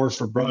wait an hour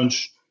for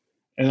brunch.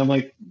 And I'm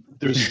like,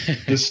 there's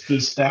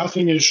this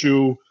staffing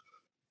issue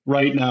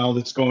right now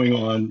that's going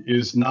on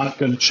is not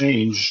going to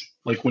change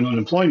like when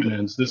unemployment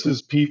ends. This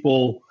is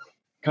people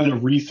kind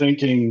of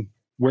rethinking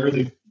where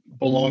they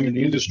belong in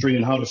the industry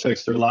and how it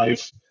affects their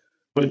life.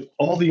 But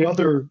all the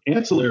other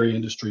ancillary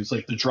industries,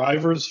 like the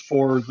drivers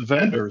for the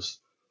vendors,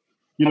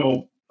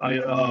 one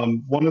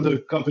of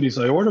the companies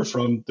I order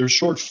from, they're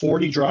short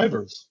 40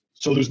 drivers.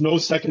 So there's no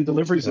second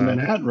deliveries in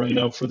Manhattan right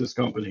now for this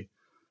company,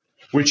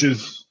 which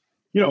is,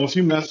 if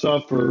you mess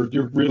up or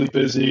you're really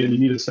busy and you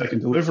need a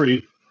second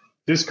delivery,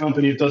 this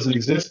company, it doesn't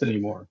exist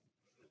anymore.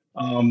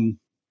 And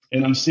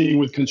I'm seeing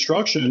with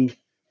construction,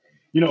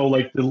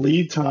 like the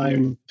lead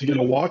time to get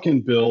a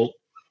walk-in built,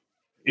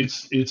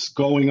 it's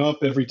going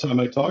up every time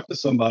I talk to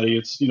somebody.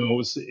 It's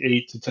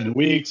 8 to 10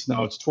 weeks.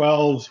 Now it's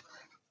 12.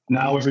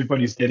 Now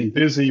everybody's getting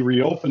busy,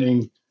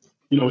 reopening.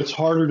 It's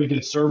harder to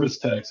get service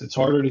techs. It's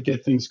harder to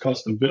get things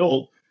custom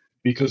built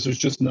because there's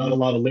just not a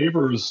lot of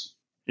laborers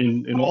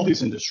in all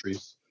these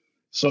industries.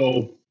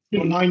 So,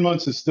 9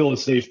 months is still a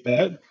safe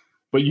bet,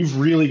 but you've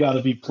really got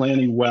to be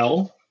planning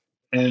well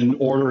and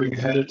ordering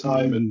ahead of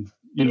time and,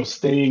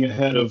 staying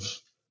ahead of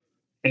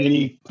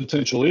any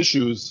potential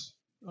issues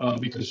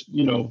because,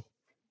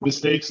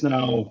 mistakes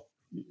now,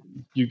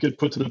 you get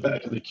put to the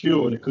back of the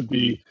queue and it could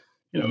be,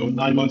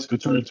 9 months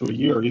could turn into a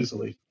year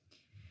easily.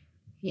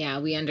 Yeah,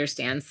 we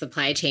understand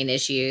supply chain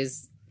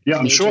issues. Yeah,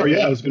 I'm sure.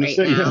 Yeah, I was going to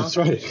say, now. Yeah, that's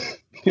right.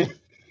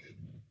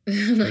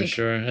 For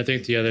sure. I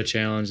think the other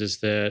challenge is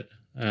that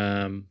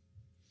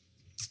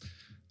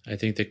I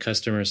think the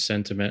customer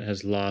sentiment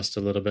has lost a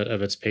little bit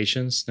of its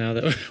patience now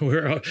that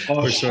we're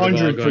sort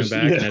of all going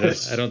back.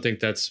 Yes. And I don't think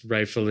that's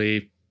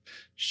rightfully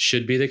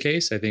should be the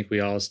case. I think we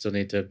all still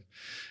need to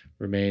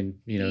remain,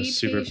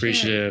 super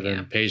appreciative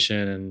and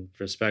patient and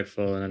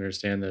respectful and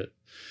understand that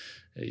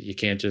you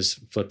can't just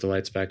flip the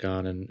lights back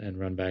on and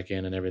run back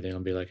in and everything will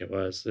be like it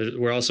was.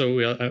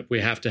 We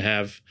have to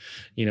have,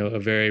 a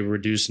very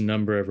reduced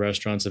number of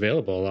restaurants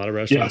available. A lot of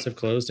restaurants have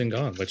closed and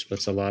gone, which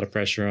puts a lot of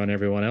pressure on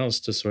everyone else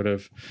to sort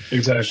of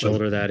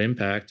shoulder that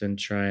impact and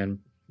try and,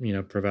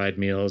 provide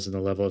meals and the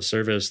level of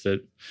service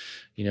that,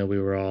 we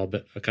were all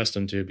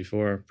accustomed to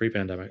before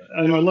pre-pandemic.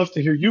 And I'd love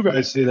to hear you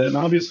guys say that. And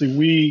obviously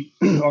we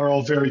are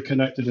all very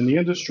connected in the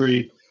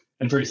industry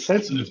and very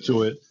sensitive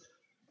to it.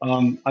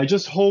 I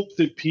just hope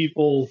that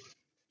people,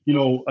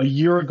 a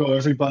year ago,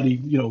 everybody,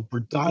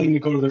 were dying to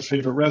go to their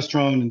favorite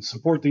restaurant and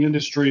support the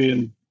industry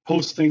and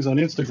post things on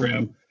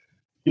Instagram.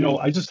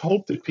 I just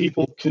hope that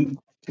people can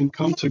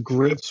come to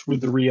grips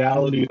with the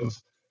reality of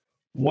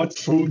what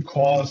food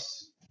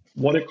costs,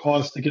 what it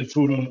costs to get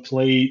food on a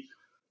plate,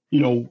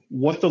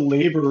 what the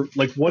labor,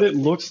 like what it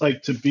looks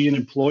like to be an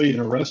employee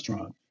in a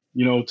restaurant,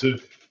 to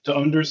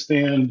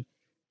understand,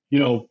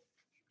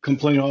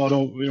 complain,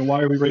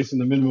 why are we raising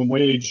the minimum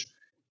wage?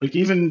 Like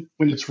even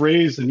when it's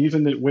raised and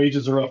even that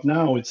wages are up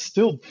now, it's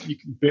still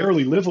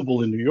barely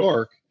livable in New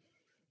York.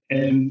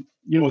 And,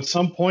 at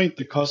some point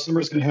the customer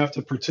is going to have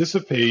to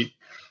participate.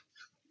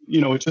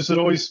 It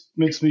always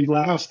makes me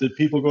laugh that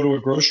people go to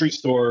a grocery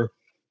store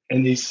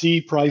and they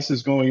see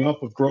prices going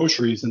up of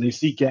groceries and they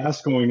see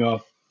gas going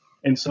up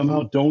and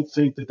somehow don't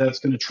think that that's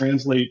going to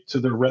translate to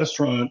their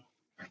restaurant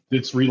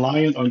that's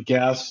reliant on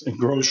gas and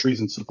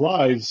groceries and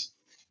supplies,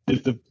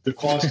 that the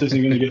cost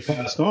isn't going to get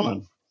passed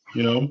on,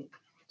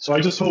 So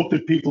I just hope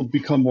that people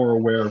become more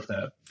aware of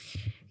that.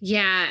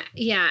 Yeah,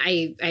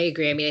 I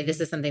agree. I mean, this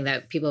is something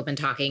that people have been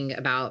talking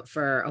about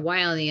for a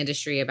while in the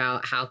industry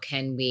about how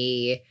can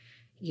we,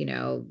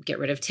 get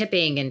rid of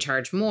tipping and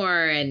charge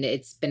more. And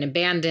it's been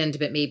abandoned,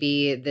 but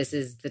maybe this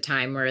is the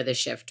time where the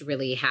shift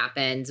really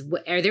happens.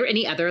 Are there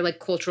any other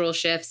cultural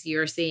shifts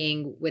you're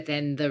seeing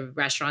within the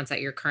restaurants that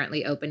you're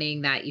currently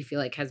opening that you feel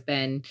like has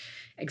been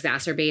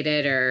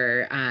exacerbated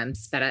or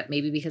sped up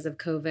maybe because of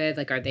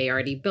COVID? Are they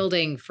already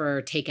building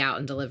for takeout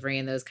and delivery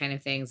and those kind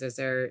of things? Is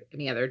there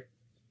any other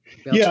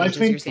real changes I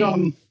think, you're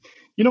seeing?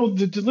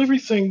 the delivery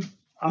thing,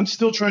 I'm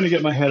still trying to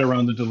get my head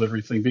around the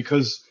delivery thing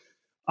because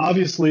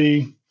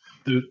obviously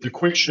the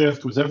quick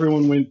shift was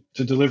everyone went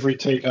to delivery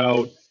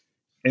takeout.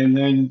 And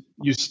then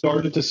you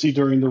started to see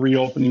during the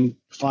reopening,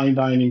 fine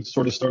dining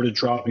sort of started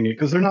dropping it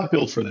because they're not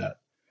built for that.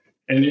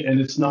 And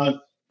it's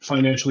not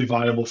financially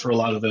viable for a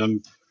lot of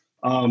them.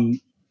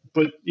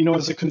 But,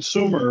 as a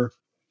consumer,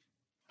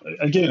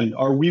 again,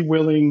 are we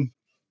willing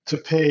to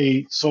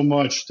pay so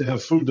much to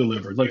have food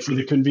delivered? Like for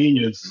the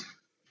convenience,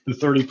 the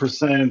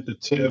 30%, the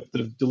tip,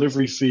 the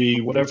delivery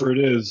fee, whatever it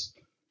is,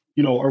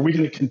 are we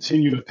going to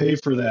continue to pay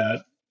for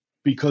that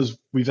because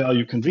we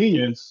value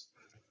convenience?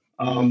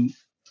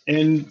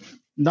 And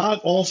not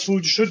all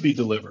food should be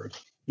delivered.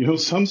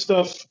 Some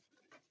stuff,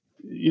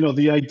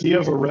 the idea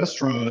of a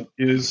restaurant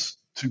is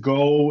to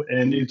go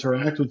and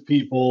interact with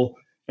people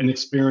and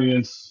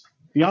experience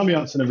the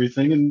ambiance and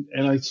everything.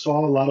 And I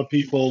saw a lot of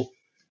people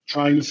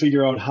trying to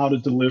figure out how to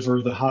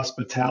deliver the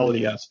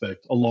hospitality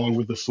aspect along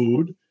with the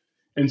food.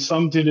 And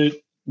some did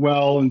it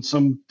well, and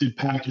some did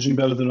packaging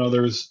better than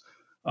others.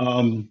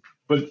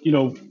 But,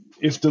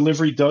 if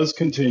delivery does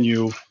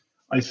continue,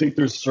 I think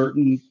there's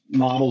certain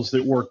models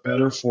that work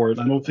better for it.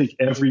 I don't think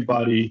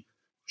everybody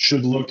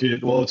should look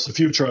at, well, it's the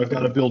future, I've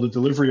got to build a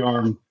delivery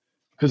arm,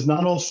 because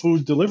not all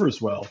food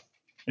delivers well.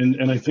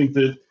 And I think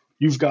that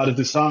you've got to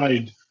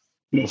decide,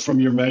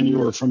 from your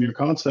menu or from your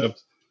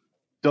concept,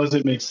 does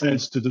it make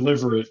sense to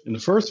deliver it in the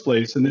first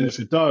place? And then if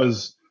it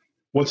does,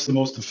 what's the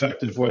most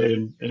effective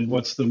way and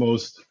what's the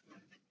most,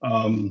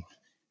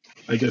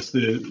 I guess,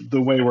 the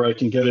way where I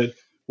can get it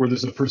where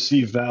there's a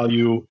perceived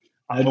value.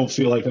 I don't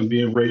feel like I'm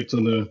being raped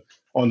on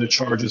the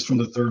charges from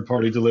the third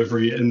party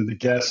delivery, and the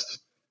guest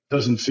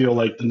doesn't feel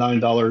like the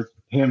 $9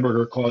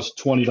 hamburger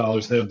costs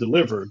 $20 to have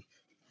delivered.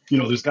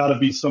 There's got to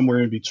be somewhere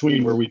in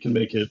between where we can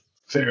make it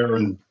fair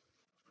and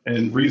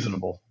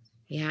reasonable.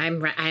 Yeah,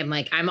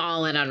 I'm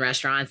all in on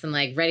restaurants and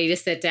ready to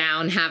sit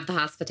down, have the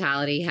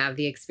hospitality, have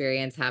the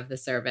experience, have the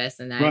service.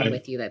 And I'm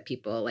with you that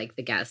people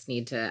the guests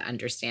need to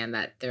understand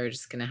that they're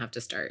just going to have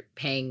to start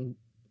paying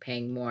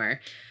more.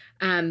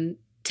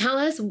 Tell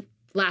us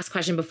last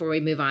question before we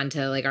move on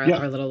to like our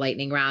little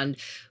lightning round.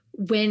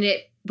 When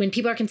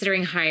people are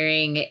considering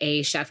hiring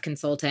a chef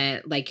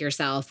consultant like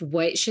yourself,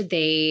 what should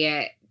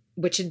they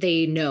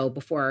know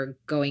before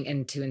going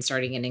into and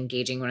starting and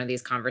engaging one of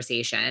these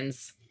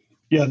conversations?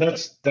 Yeah,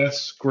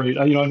 that's great.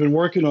 I've been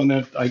working on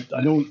that.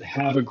 I don't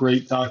have a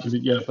great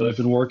document yet, but I've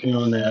been working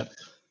on that.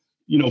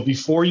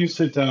 Before you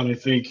sit down, I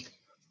think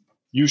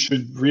you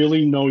should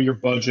really know your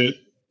budget,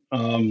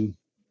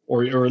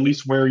 or at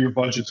least where your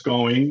budget's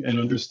going, and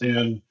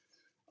understand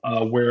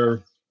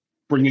where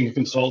bringing a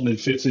consultant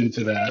fits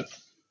into that.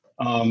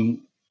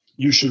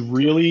 You should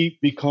really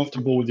be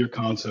comfortable with your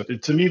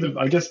concept. To me,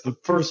 I guess the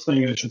first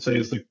thing I should say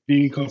is like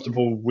being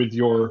comfortable with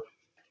your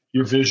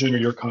vision or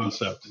your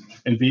concept,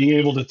 and being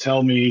able to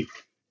tell me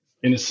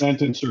in a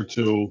sentence or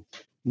two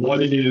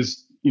what it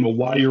is,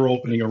 why you're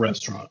opening a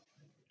restaurant.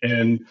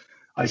 And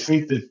I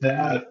think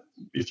that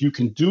if you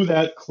can do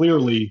that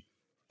clearly,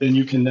 then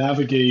you can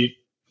navigate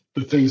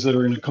the things that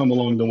are going to come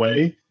along the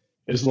way,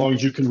 as long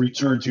as you can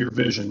return to your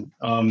vision.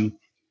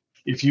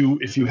 If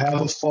you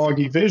have a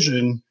foggy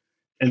vision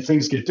and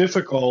things get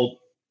difficult,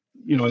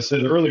 I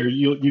said earlier,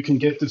 you can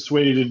get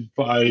dissuaded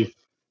by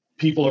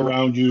people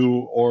around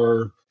you,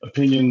 or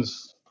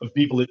opinions of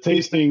people at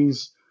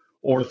tastings,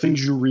 or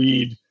things you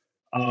read.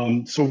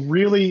 So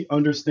really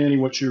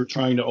understanding what you're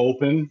trying to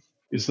open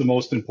is the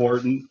most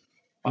important.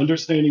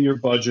 Understanding your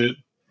budget,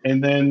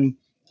 and then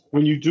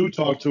when you do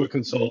talk to a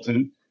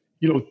consultant,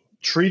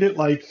 treat it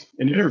like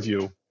an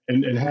interview,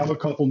 and have a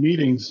couple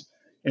meetings,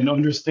 and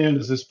understand,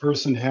 does this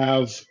person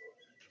have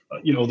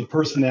the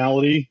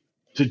personality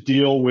to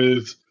deal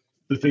with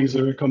the things that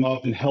are going to come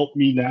up and help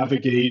me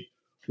navigate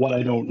what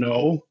I don't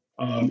know?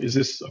 Is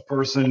this a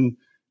person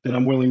that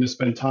I'm willing to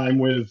spend time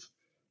with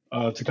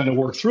to kind of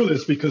work through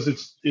this? Because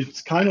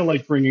it's kind of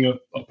like bringing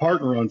a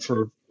partner on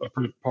for a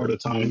part of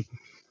time.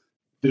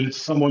 That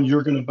it's someone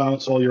you're going to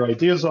bounce all your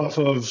ideas off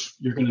of,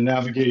 you're going to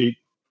navigate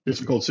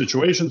difficult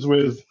situations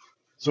with.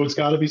 So it's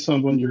got to be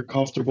someone you're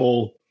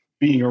comfortable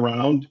being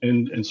around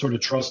and sort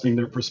of trusting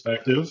their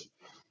perspective.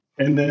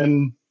 And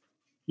then,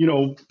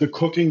 the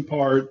cooking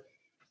part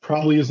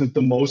probably isn't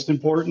the most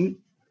important,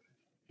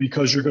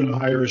 because you're going to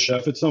hire a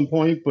chef at some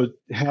point, but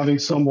having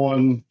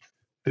someone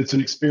that's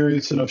an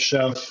experienced enough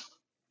chef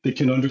that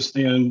can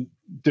understand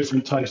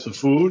different types of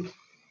food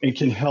and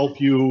can help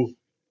you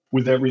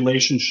with that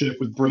relationship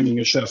with bringing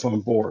a chef on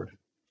board.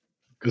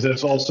 Because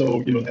that's also,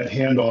 that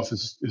handoff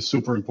is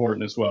super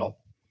important as well.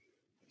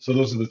 So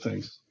those are the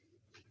things.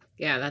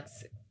 Yeah,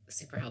 that's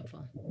super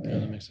helpful. Yeah,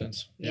 that makes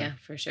sense. Yeah,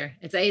 for sure.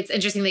 It's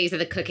interesting that you said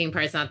the cooking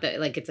part's not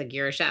it's like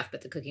you're a chef,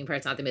 but the cooking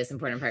part's not the most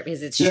important part,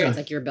 because it's true. It's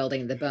like you're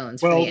building the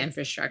bones for the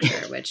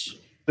infrastructure, which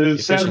the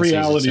sad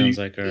reality sounds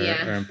like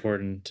are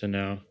important to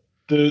know.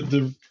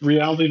 The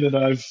reality that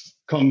I've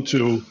come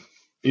to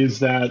is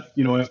that,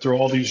 after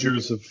all these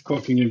years of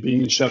cooking and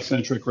being in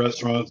chef-centric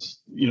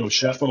restaurants,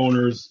 chef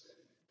owners,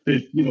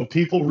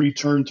 people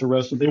return to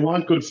restaurants. They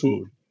want good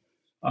food,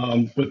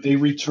 but they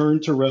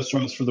return to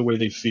restaurants for the way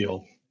they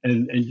feel.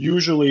 And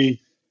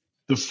usually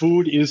the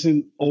food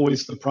isn't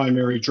always the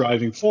primary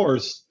driving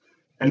force.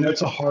 And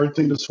that's a hard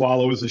thing to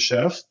swallow as a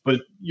chef,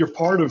 but you're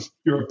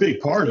a big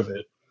part of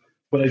it.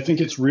 But I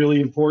think it's really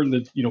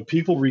important that,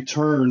 people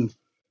return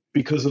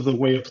because of the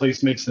way a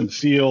place makes them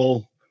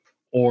feel,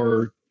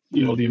 or,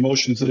 the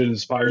emotions that it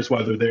inspires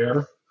while they're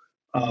there.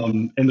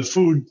 And the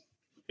food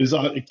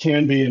it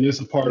can be and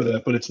is a part of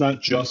that, but it's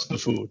not just the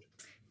food.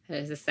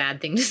 That is a sad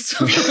thing to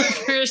swallow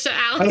for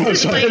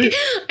Alex.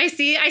 I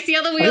see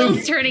all the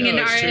wheels turning in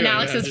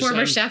Alex's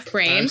former chef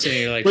brain. I'm sitting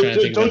here trying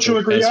to think about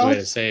the best way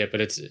to say it,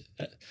 but it's.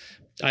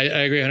 I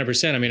agree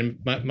 100%. I mean,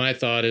 my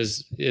thought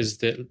is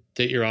that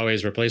you're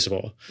always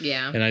replaceable.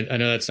 Yeah. And I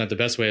know that's not the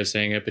best way of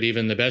saying it, but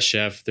even the best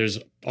chef, there's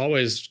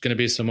always going to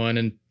be someone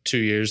in 2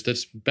 years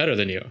that's better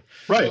than you.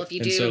 Right. Well, if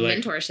you do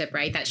mentorship,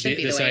 right, that should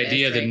be the way it is. This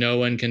idea that no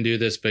one can do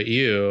this but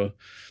you,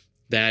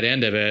 that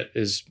end of it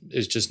is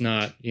just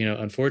not,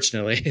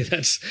 unfortunately,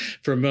 that's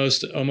for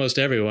almost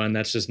everyone,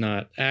 that's just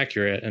not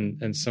accurate.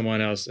 And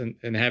someone else,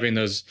 and having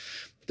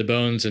the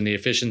bones and the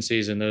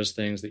efficiencies and those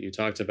things that you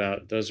talked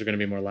about, those are going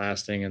to be more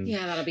lasting. And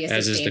that'll be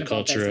as is the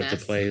culture business of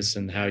the place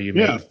and how you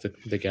make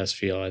the guests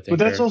feel, I think.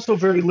 But that's also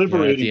very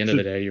liberating. At the end of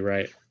the day, you're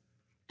right.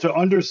 To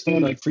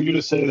understand, like, for you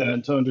to say that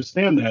and to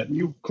understand that,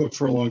 you cooked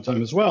for a long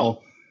time as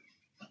well.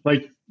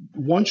 Like,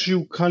 once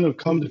you kind of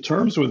come to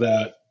terms with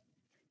that,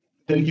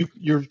 then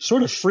you're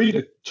sort of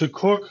free to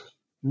cook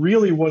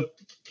really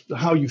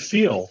how you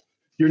feel.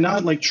 You're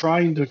not like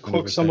trying to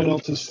cook 100%. Someone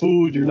else's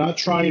food. You're not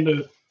trying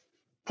to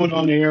put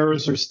on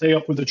airs or stay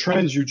up with the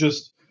trends. You're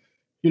just,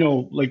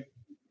 like,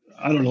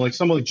 I don't know, like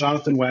someone like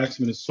Jonathan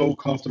Waxman is so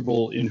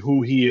comfortable in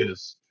who he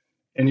is,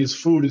 and his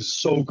food is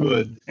so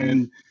good,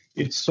 and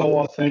it's so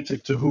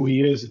authentic to who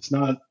he is. It's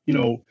not,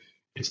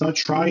 it's not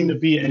trying to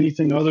be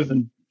anything other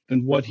than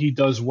what he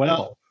does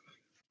well.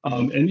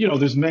 And,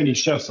 there's many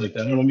chefs like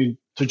that. I don't mean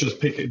to just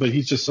pick it, but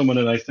he's just someone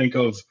that I think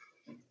of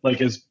like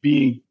as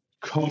being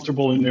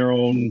comfortable in their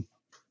own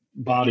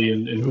body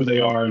and who they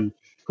are and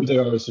who they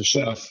are as a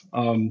chef.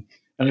 And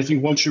And I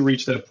think once you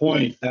reach that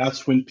point,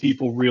 that's when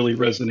people really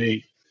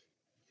resonate.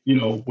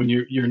 When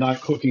you're not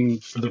cooking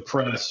for the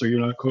press, or you're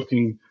not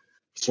cooking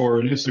for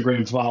an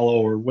Instagram follow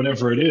or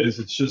whatever it is.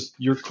 It's just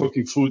you're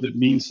cooking food that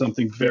means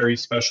something very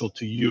special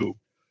to you.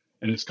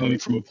 And it's coming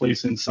from a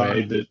place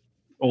inside that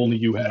only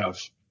you have.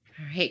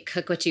 All right.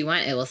 Cook what you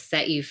want. It will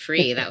set you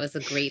free. That was a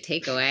great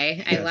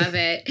takeaway. I love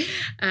it.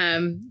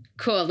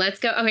 Cool. Let's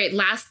go. Okay.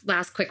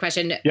 Last quick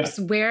question. Yeah.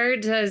 So where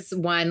does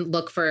one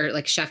look for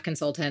like chef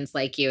consultants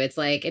like you? It's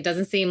like, it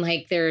doesn't seem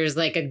like there's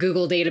like a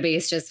Google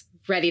database just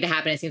ready to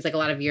happen. It seems like a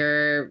lot of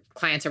your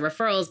clients are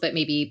referrals, but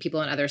maybe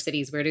people in other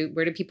cities. Where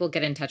do people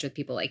get in touch with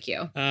people like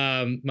you?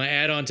 My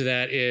add-on to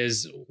that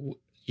is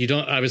you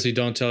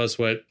don't tell us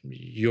what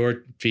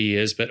your fee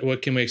is, but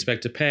what can we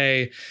expect to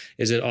pay?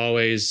 Is it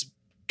always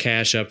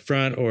cash up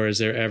front, or is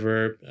there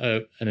ever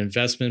an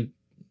investment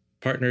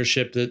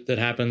partnership that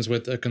happens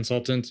with a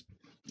consultant?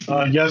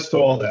 Yes to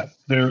all that.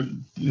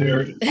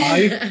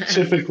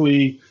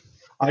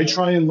 I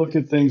try and look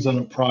at things on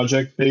a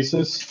project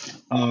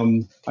basis.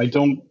 I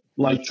don't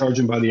like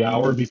charging by the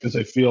hour, because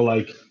I feel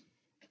like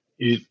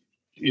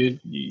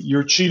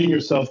you're cheating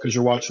yourself because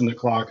you're watching the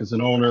clock as an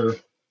owner,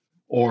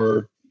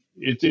 or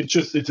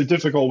it's a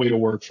difficult way to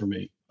work for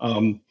me.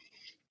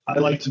 I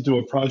like to do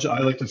a project. I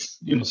like to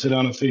sit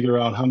down and figure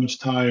out how much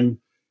time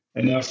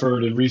and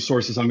effort and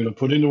resources I'm going to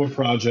put into a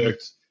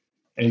project,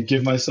 and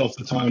give myself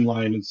the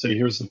timeline and say,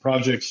 here's the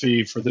project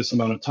fee for this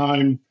amount of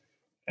time.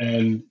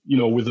 And,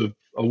 with a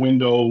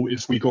window,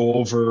 if we go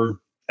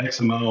over X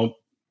amount,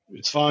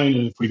 it's fine.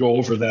 And if we go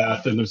over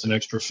that, then there's an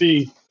extra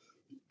fee.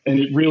 And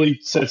it really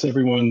sets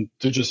everyone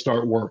to just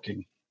start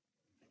working.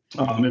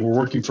 And we're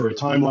working for a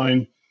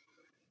timeline,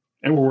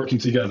 and we're working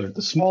together.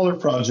 The smaller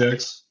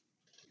projects,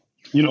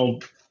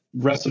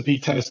 recipe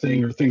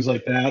testing or things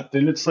like that,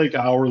 then it's like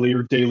hourly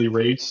or daily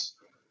rates.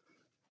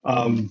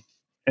 And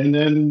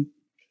then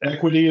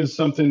equity is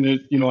something that,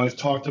 I've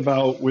talked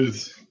about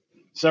with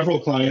several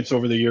clients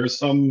over the years.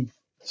 Some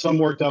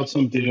worked out,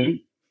 some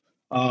didn't.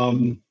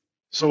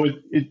 So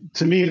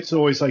to me, it's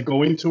always like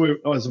go into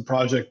it as a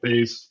project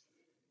base,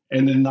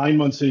 and then 9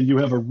 months in, you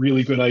have a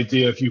really good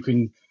idea if you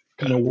can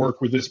kind of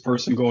work with this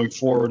person going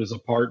forward as a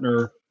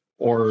partner,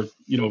 or,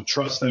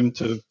 trust them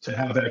to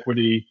have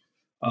equity.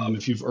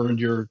 If you've earned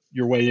your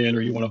way in,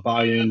 or you want to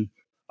buy in,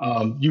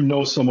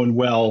 someone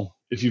well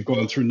if you've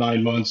gone through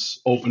 9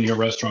 months opening a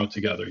restaurant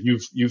together.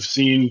 You've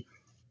seen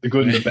the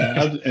good and the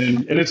bad,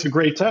 and it's a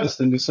great test.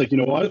 And it's like, you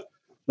know what,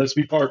 let's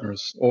be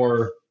partners,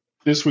 or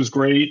this was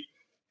great,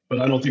 but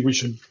I don't think we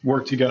should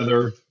work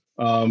together.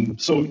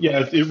 So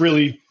yeah, it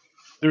really,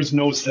 there's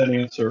no set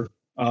answer.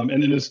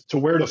 And then as to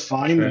where to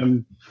find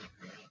them,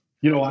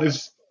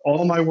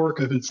 all my work,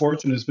 I've been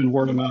fortunate, has been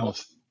word of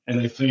mouth. And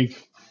I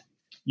think,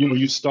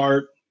 you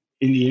start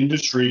in the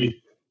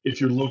industry,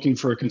 if you're looking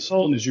for a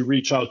consultant, is you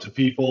reach out to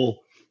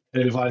people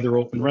that have either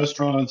opened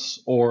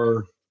restaurants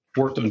or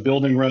worked on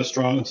building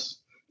restaurants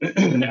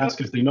and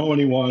ask if they know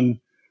anyone.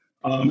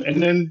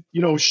 And then,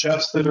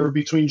 chefs that are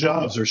between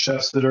jobs, or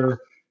chefs that are,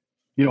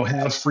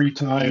 have free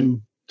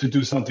time to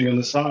do something on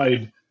the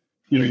side.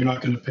 You're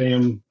not going to pay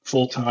them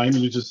full time. And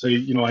you just say,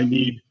 I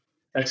need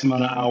X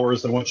amount of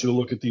hours. I want you to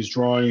look at these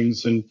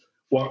drawings and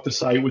walk the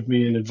site with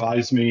me and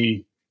advise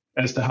me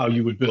as to how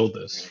you would build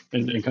this,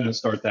 and kind of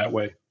start that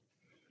way.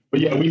 But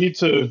yeah, we need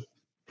to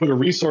put a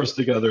resource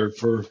together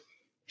for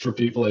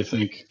people, I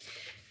think.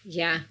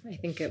 Yeah, I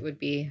think it would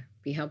be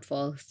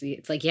helpful. See,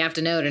 it's like you have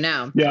to know to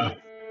know. Yeah.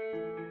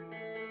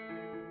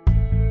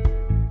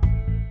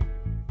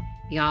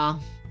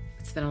 Y'all,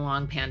 it's been a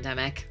long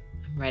pandemic.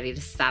 I'm ready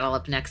to saddle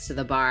up next to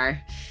the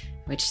bar,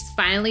 which is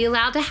finally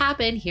allowed to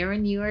happen here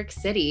in New York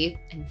City.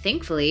 And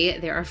thankfully,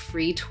 there are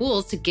free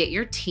tools to get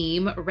your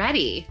team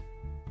ready.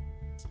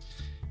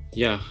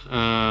 Yeah,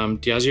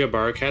 Diageo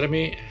Bar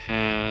Academy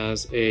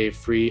has a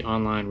free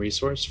online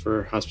resource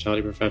for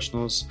hospitality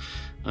professionals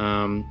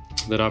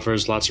that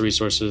offers lots of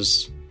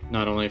resources,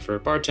 not only for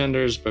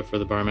bartenders, but for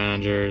the bar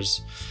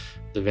managers,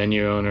 the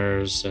venue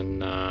owners,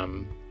 and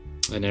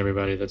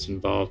everybody that's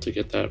involved to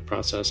get that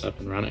process up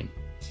and running.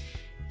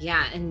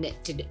 Yeah, and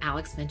did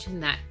Alex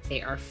mention that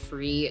they are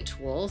free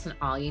tools, and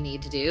all you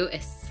need to do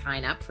is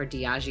sign up for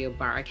Diageo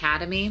Bar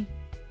Academy?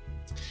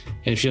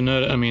 And if you'll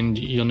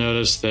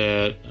notice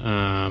that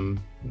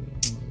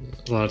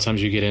a lot of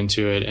times you get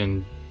into it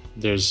and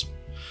there's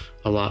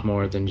a lot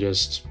more than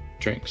just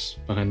drinks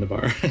behind the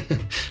bar,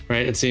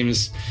 right? It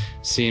seems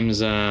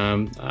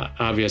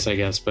obvious, I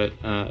guess, but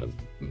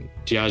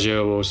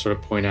Diageo will sort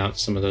of point out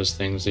some of those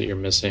things that you're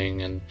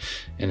missing and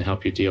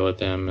help you deal with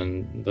them.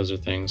 And those are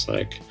things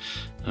like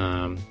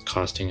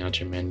costing out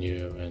your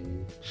menu,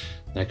 and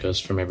that goes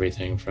from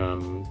everything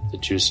from the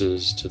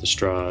juices to the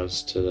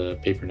straws to the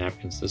paper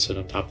napkins that sit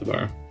on top of the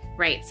bar.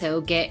 Right.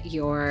 So get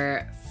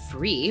your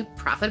free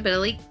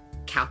profitability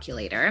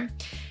calculator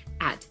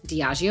at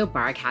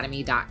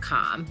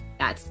DiageoBarAcademy.com.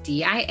 That's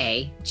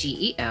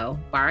DIAGEO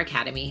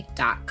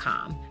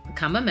baracademy.com.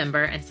 Become a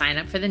member and sign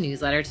up for the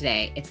newsletter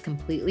today. It's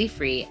completely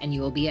free, and you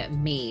will be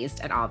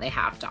amazed at all they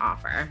have to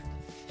offer.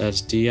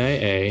 That's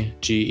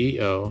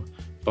DIAGEO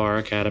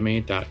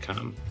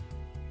baracademy.com.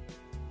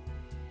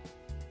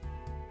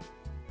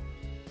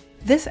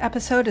 This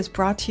episode is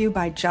brought to you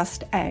by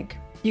Just Egg.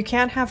 You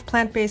can't have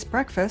plant-based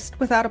breakfast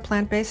without a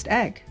plant-based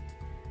egg.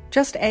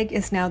 Just Egg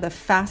is now the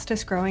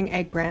fastest growing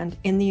egg brand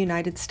in the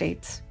United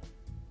States.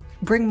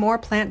 Bring more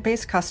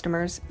plant-based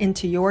customers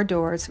into your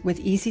doors with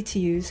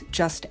easy-to-use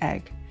Just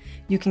Egg.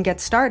 You can get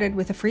started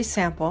with a free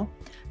sample.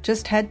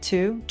 Just head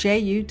to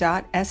ju.st/hrn.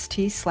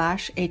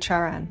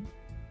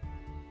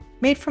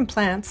 Made from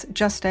plants,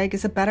 Just Egg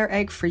is a better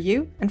egg for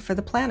you and for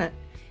the planet.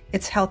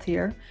 It's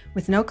healthier,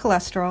 with no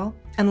cholesterol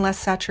and less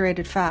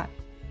saturated fat.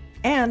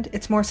 And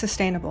it's more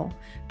sustainable.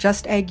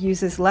 Just Egg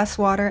uses less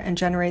water and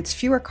generates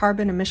fewer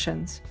carbon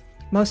emissions.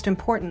 Most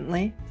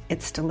importantly,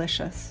 it's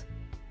delicious.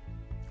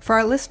 For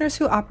our listeners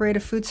who operate a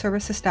food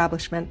service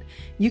establishment,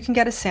 you can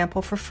get a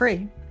sample for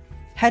free.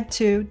 Head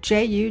to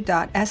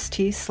ju.st/hrn.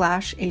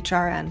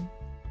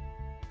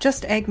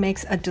 Just Egg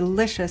makes a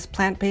delicious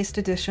plant-based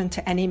addition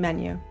to any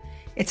menu.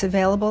 It's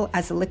available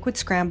as a liquid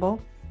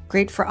scramble,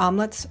 great for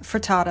omelets,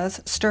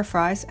 frittatas,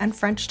 stir-fries, and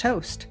French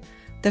toast.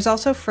 There's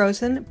also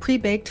frozen,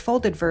 pre-baked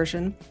folded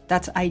version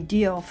that's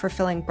ideal for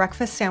filling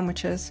breakfast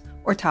sandwiches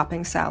or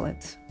topping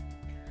salads.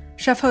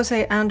 Chef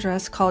Jose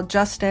Andres called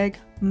Just Egg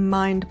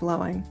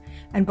mind-blowing,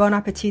 and Bon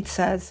Appetit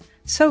says,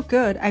 "So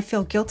good, I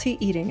feel guilty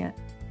eating it."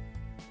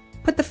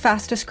 Put the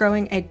fastest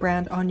growing egg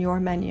brand on your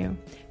menu.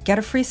 Get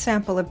a free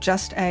sample of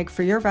Just Egg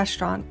for your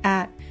restaurant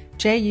at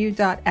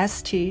ju.st/hrn.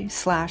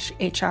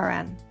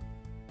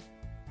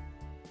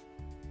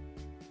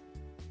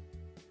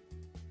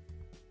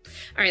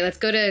 All right, let's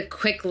go to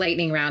quick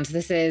lightning round.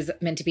 This is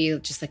meant to be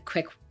just like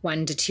quick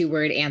 1 to 2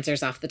 word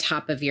answers off the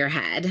top of your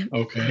head.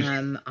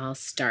 Okay. I'll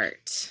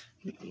start.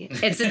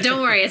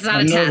 Don't worry, it's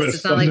not a test.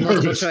 It's not like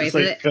multiple choice.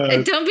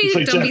 Don't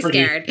be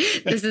scared.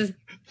 This is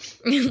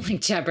like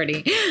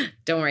Jeopardy.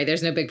 Don't worry,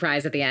 there's no big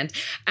prize at the end.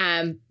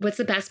 What's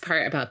the best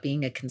part about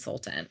being a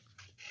consultant?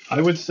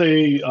 I would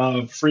say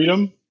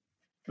freedom,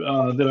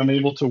 that I'm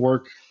able to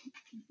work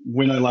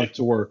when I like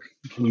to work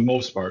for the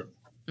most part.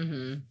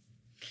 Mm-hmm.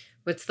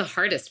 What's the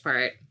hardest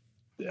part?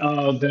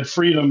 That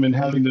freedom and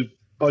having to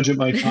budget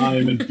my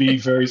time and be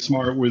very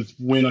smart with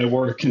when I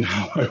work and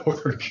how I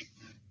work.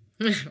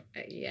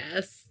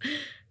 Yes,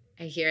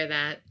 I hear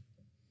that.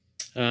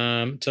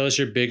 Tell us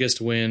your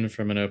biggest win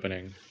from an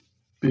opening.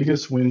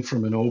 Biggest win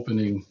from an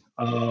opening.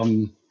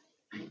 Wow,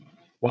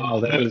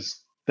 that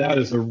is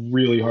a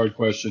really hard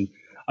question.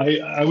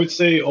 I would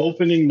say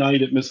opening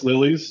night at Miss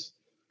Lily's,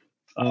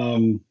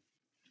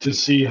 to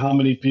see how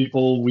many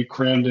people we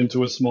crammed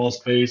into a small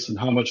space and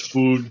how much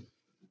food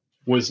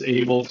was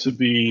able to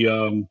be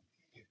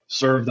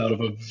served out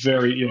of a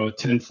very,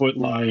 10-foot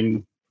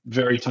line,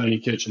 very tiny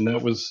kitchen.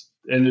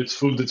 And it's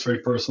food that's very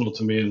personal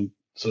to me. And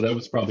so that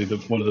was probably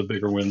one of the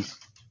bigger wins.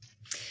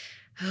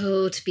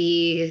 Oh, to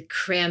be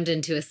crammed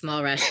into a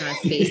small restaurant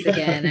space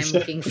again.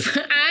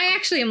 I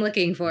actually am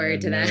looking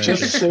forward to that.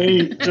 Just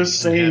saying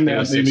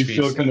that made me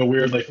feel kind of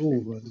weird. Like,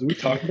 oh, did we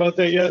talk about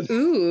that yet?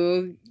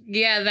 Ooh,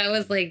 yeah, that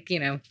was like,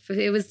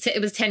 it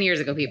was 10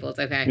 years ago, people. It's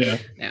okay. Yeah.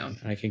 No.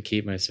 I can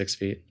keep my 6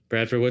 feet.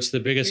 Bradford, what's the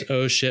biggest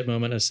oh shit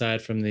moment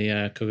aside from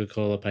the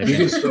Coca-Cola pipe?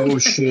 Biggest oh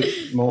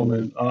shit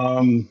moment.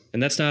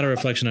 And that's not a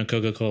reflection on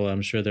Coca-Cola.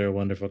 I'm sure they're a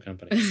wonderful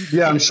company.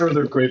 Yeah, I'm sure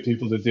they're great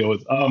people to deal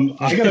with.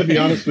 I got to be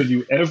honest with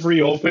you.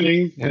 Every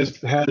opening has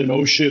had an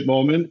oh shit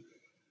moment.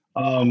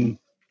 I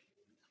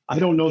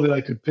don't know that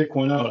I could pick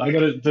one out. I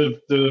got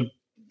the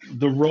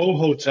Row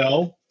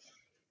Hotel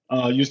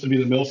used to be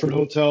the Milford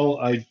Hotel.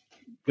 I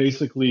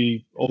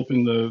basically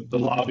opened the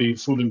lobby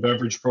food and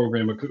beverage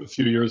program a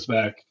few years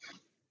back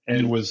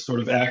and was sort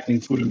of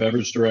acting food and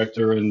beverage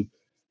director. And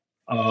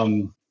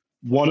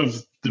one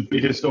of the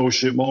biggest oh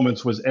shit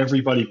moments was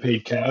everybody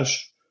paid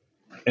cash,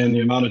 and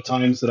the amount of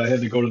times that I had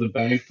to go to the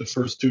bank the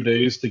first 2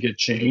 days to get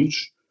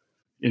change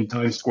in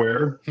Times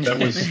Square.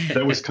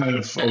 That was kind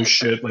of oh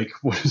shit, like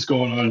what is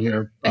going on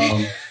here?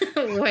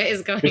 What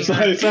is going on? It's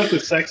not the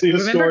sexiest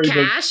Remember story.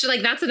 cash?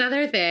 Like that's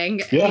another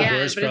thing. Yeah,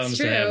 but it's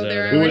true.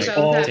 It was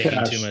all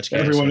cash. Too much cash.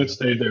 Everyone had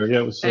stayed there.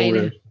 Yeah, it was so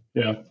weird.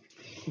 Yeah.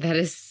 That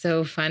is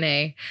so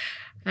funny.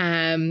 All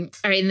right,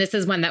 and this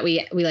is one that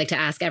we like to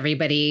ask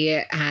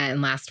everybody.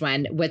 And last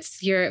one, what's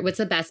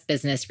the best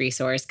business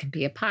resource? Can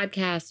be a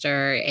podcast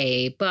or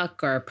a book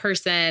or a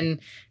person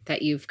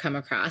that you've come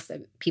across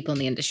that people in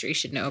the industry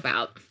should know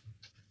about.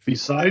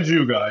 Besides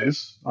you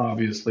guys,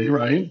 obviously,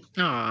 right?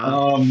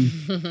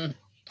 Aww.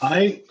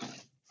 I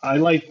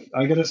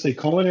gotta say,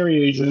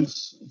 Culinary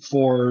Agents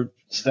for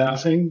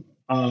staffing.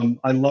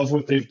 I love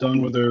what they've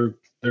done with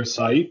their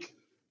site.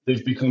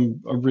 They've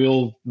become a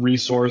real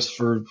resource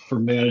for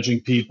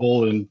managing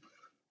people and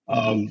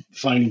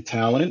finding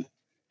talent.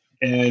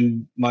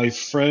 And my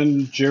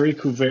friend Jerry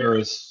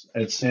Couveris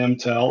at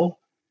Samtel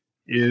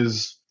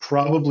is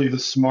probably the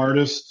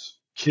smartest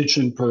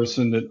kitchen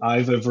person that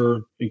I've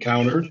ever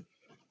encountered,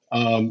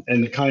 and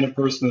the kind of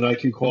person that I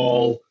can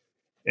call.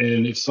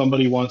 And if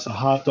somebody wants a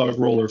hot dog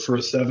roller for a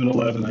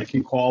 7-Eleven, I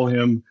can call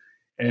him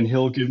and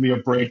he'll give me a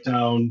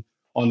breakdown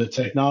on the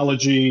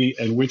technology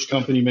and which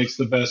company makes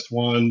the best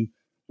one,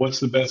 what's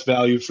the best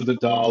value for the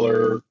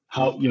dollar?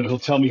 How, he'll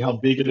tell me how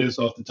big it is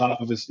off the top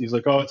of his. He's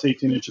like, oh, it's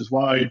 18 inches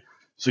wide,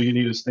 so you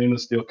need a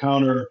stainless steel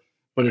counter.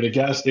 But at a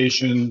gas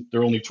station,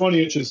 they're only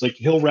 20 inches. Like,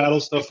 he'll rattle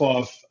stuff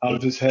off out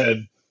of his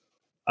head.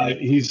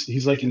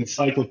 He's like an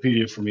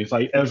encyclopedia for me. If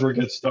I ever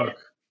get stuck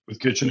with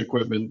kitchen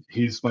equipment,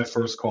 he's my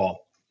first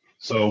call.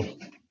 So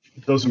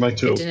those are my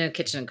two. Good to know,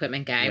 kitchen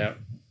equipment guy. Yeah.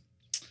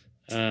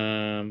 You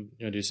want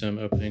to do some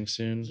opening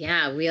soon?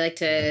 Yeah, we like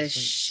to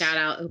shout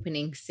out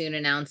opening soon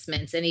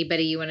announcements.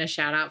 Anybody you want to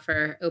shout out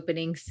for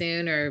opening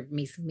soon or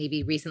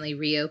maybe recently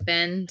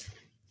reopened?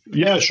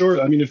 Yeah, sure.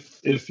 I mean,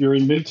 if you're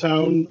in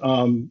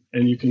Midtown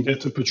and you can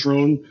get to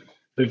Patroon,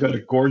 they've got a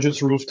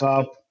gorgeous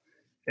rooftop,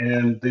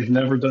 and they've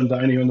never done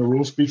dining on the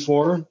roof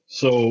before.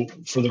 So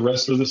for the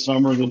rest of the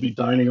summer, they'll be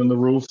dining on the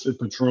roof at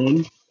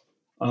Patroon.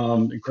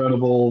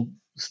 Incredible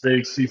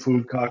steaks,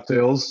 seafood,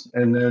 cocktails,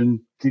 and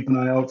then keep an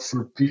eye out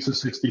for Pizza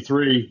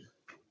 63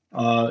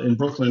 in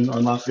Brooklyn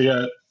on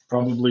Lafayette,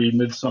 probably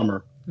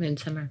midsummer.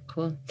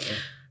 Cool.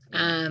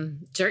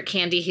 Jerk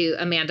Candy, who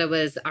Amanda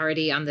was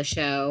already on the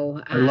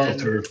show. I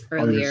loved her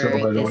earlier on your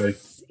show, by the way.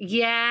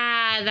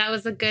 Yeah, that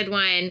was a good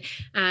one.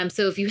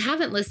 So if you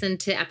haven't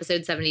listened to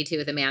episode 72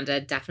 with Amanda,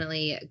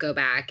 definitely go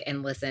back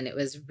and listen. It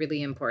was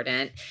really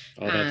important.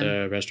 All about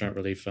the Restaurant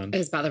Relief Fund. It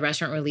was about the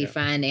Restaurant Relief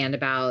Fund and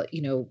about,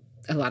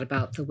 a lot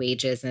about the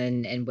wages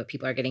and what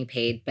people are getting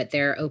paid. But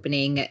they're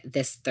opening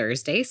this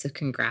Thursday, so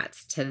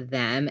congrats to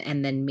them.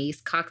 And then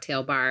Mace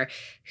Cocktail Bar,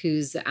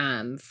 who's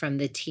from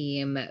the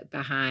team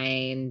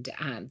behind.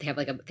 They have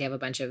a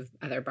bunch of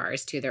other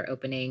bars too. They're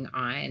opening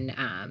on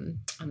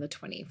the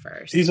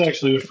 21st. He's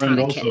actually a friend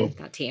Katana also. Kitten,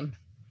 that team.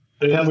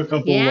 They have a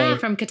couple. Yeah,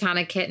 from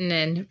Katana Kitten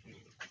and.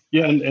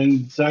 Yeah,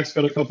 and Zach's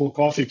got a couple of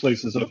coffee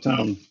places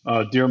uptown.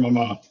 Dear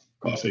Mama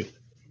Coffee.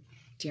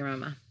 Dear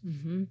Mama.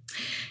 Mm-hmm.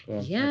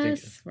 Well,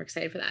 yes, we're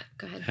excited for that.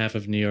 Go ahead. Half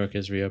of New York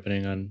is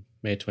reopening on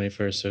May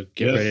 21st, so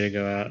get ready to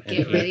go out.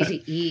 Get ready to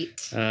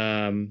eat.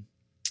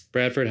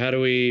 Bradford, how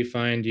do we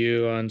find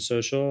you on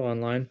social,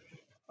 online?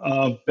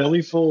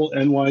 Bellyful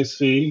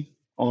NYC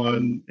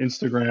on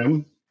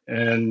Instagram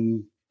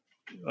and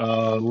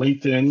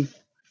LinkedIn,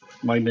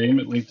 my name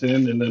at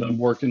LinkedIn, and then I'm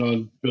working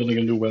on building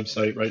a new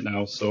website right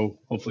now, so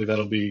hopefully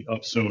that'll be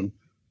up soon.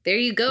 There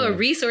you go, a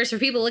resource for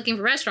people looking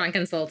for restaurant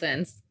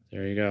consultants.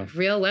 There you go.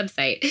 Real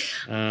website.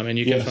 And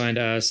you can find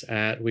us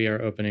at We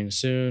Are Opening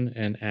Soon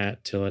and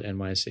at Tillet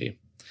NYC.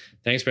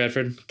 Thanks,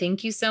 Bradford.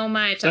 Thank you so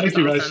much. Thank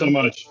you guys so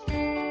much.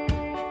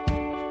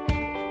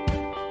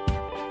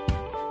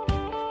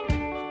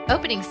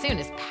 Opening Soon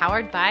is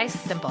powered by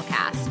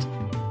Simplecast.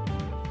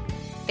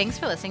 Thanks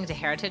for listening to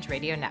Heritage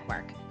Radio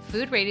Network,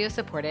 food radio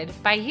supported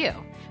by you.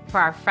 For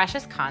our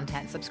freshest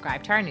content,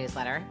 subscribe to our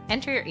newsletter,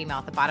 enter your email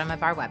at the bottom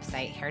of our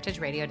website,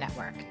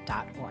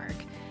 heritageradionetwork.org.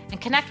 And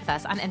connect with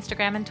us on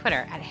Instagram and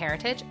Twitter at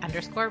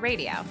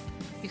heritage_radio.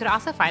 You could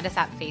also find us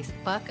at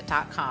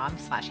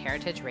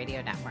facebook.com/Heritage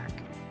Radio Network.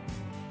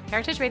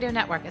 Heritage Radio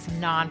Network is a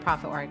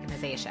nonprofit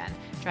organization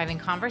driving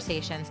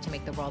conversations to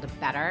make the world a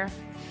better,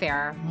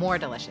 fairer, more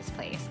delicious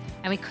place.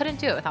 And we couldn't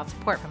do it without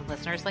support from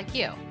listeners like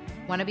you.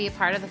 Want to be a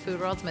part of the food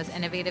world's most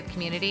innovative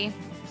community?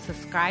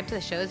 Subscribe to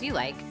the shows you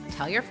like,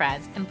 tell your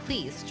friends, and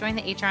please join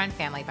the HRN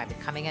family by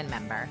becoming a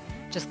member.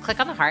 Just click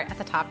on the heart at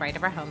the top right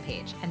of our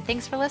homepage. And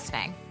thanks for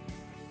listening.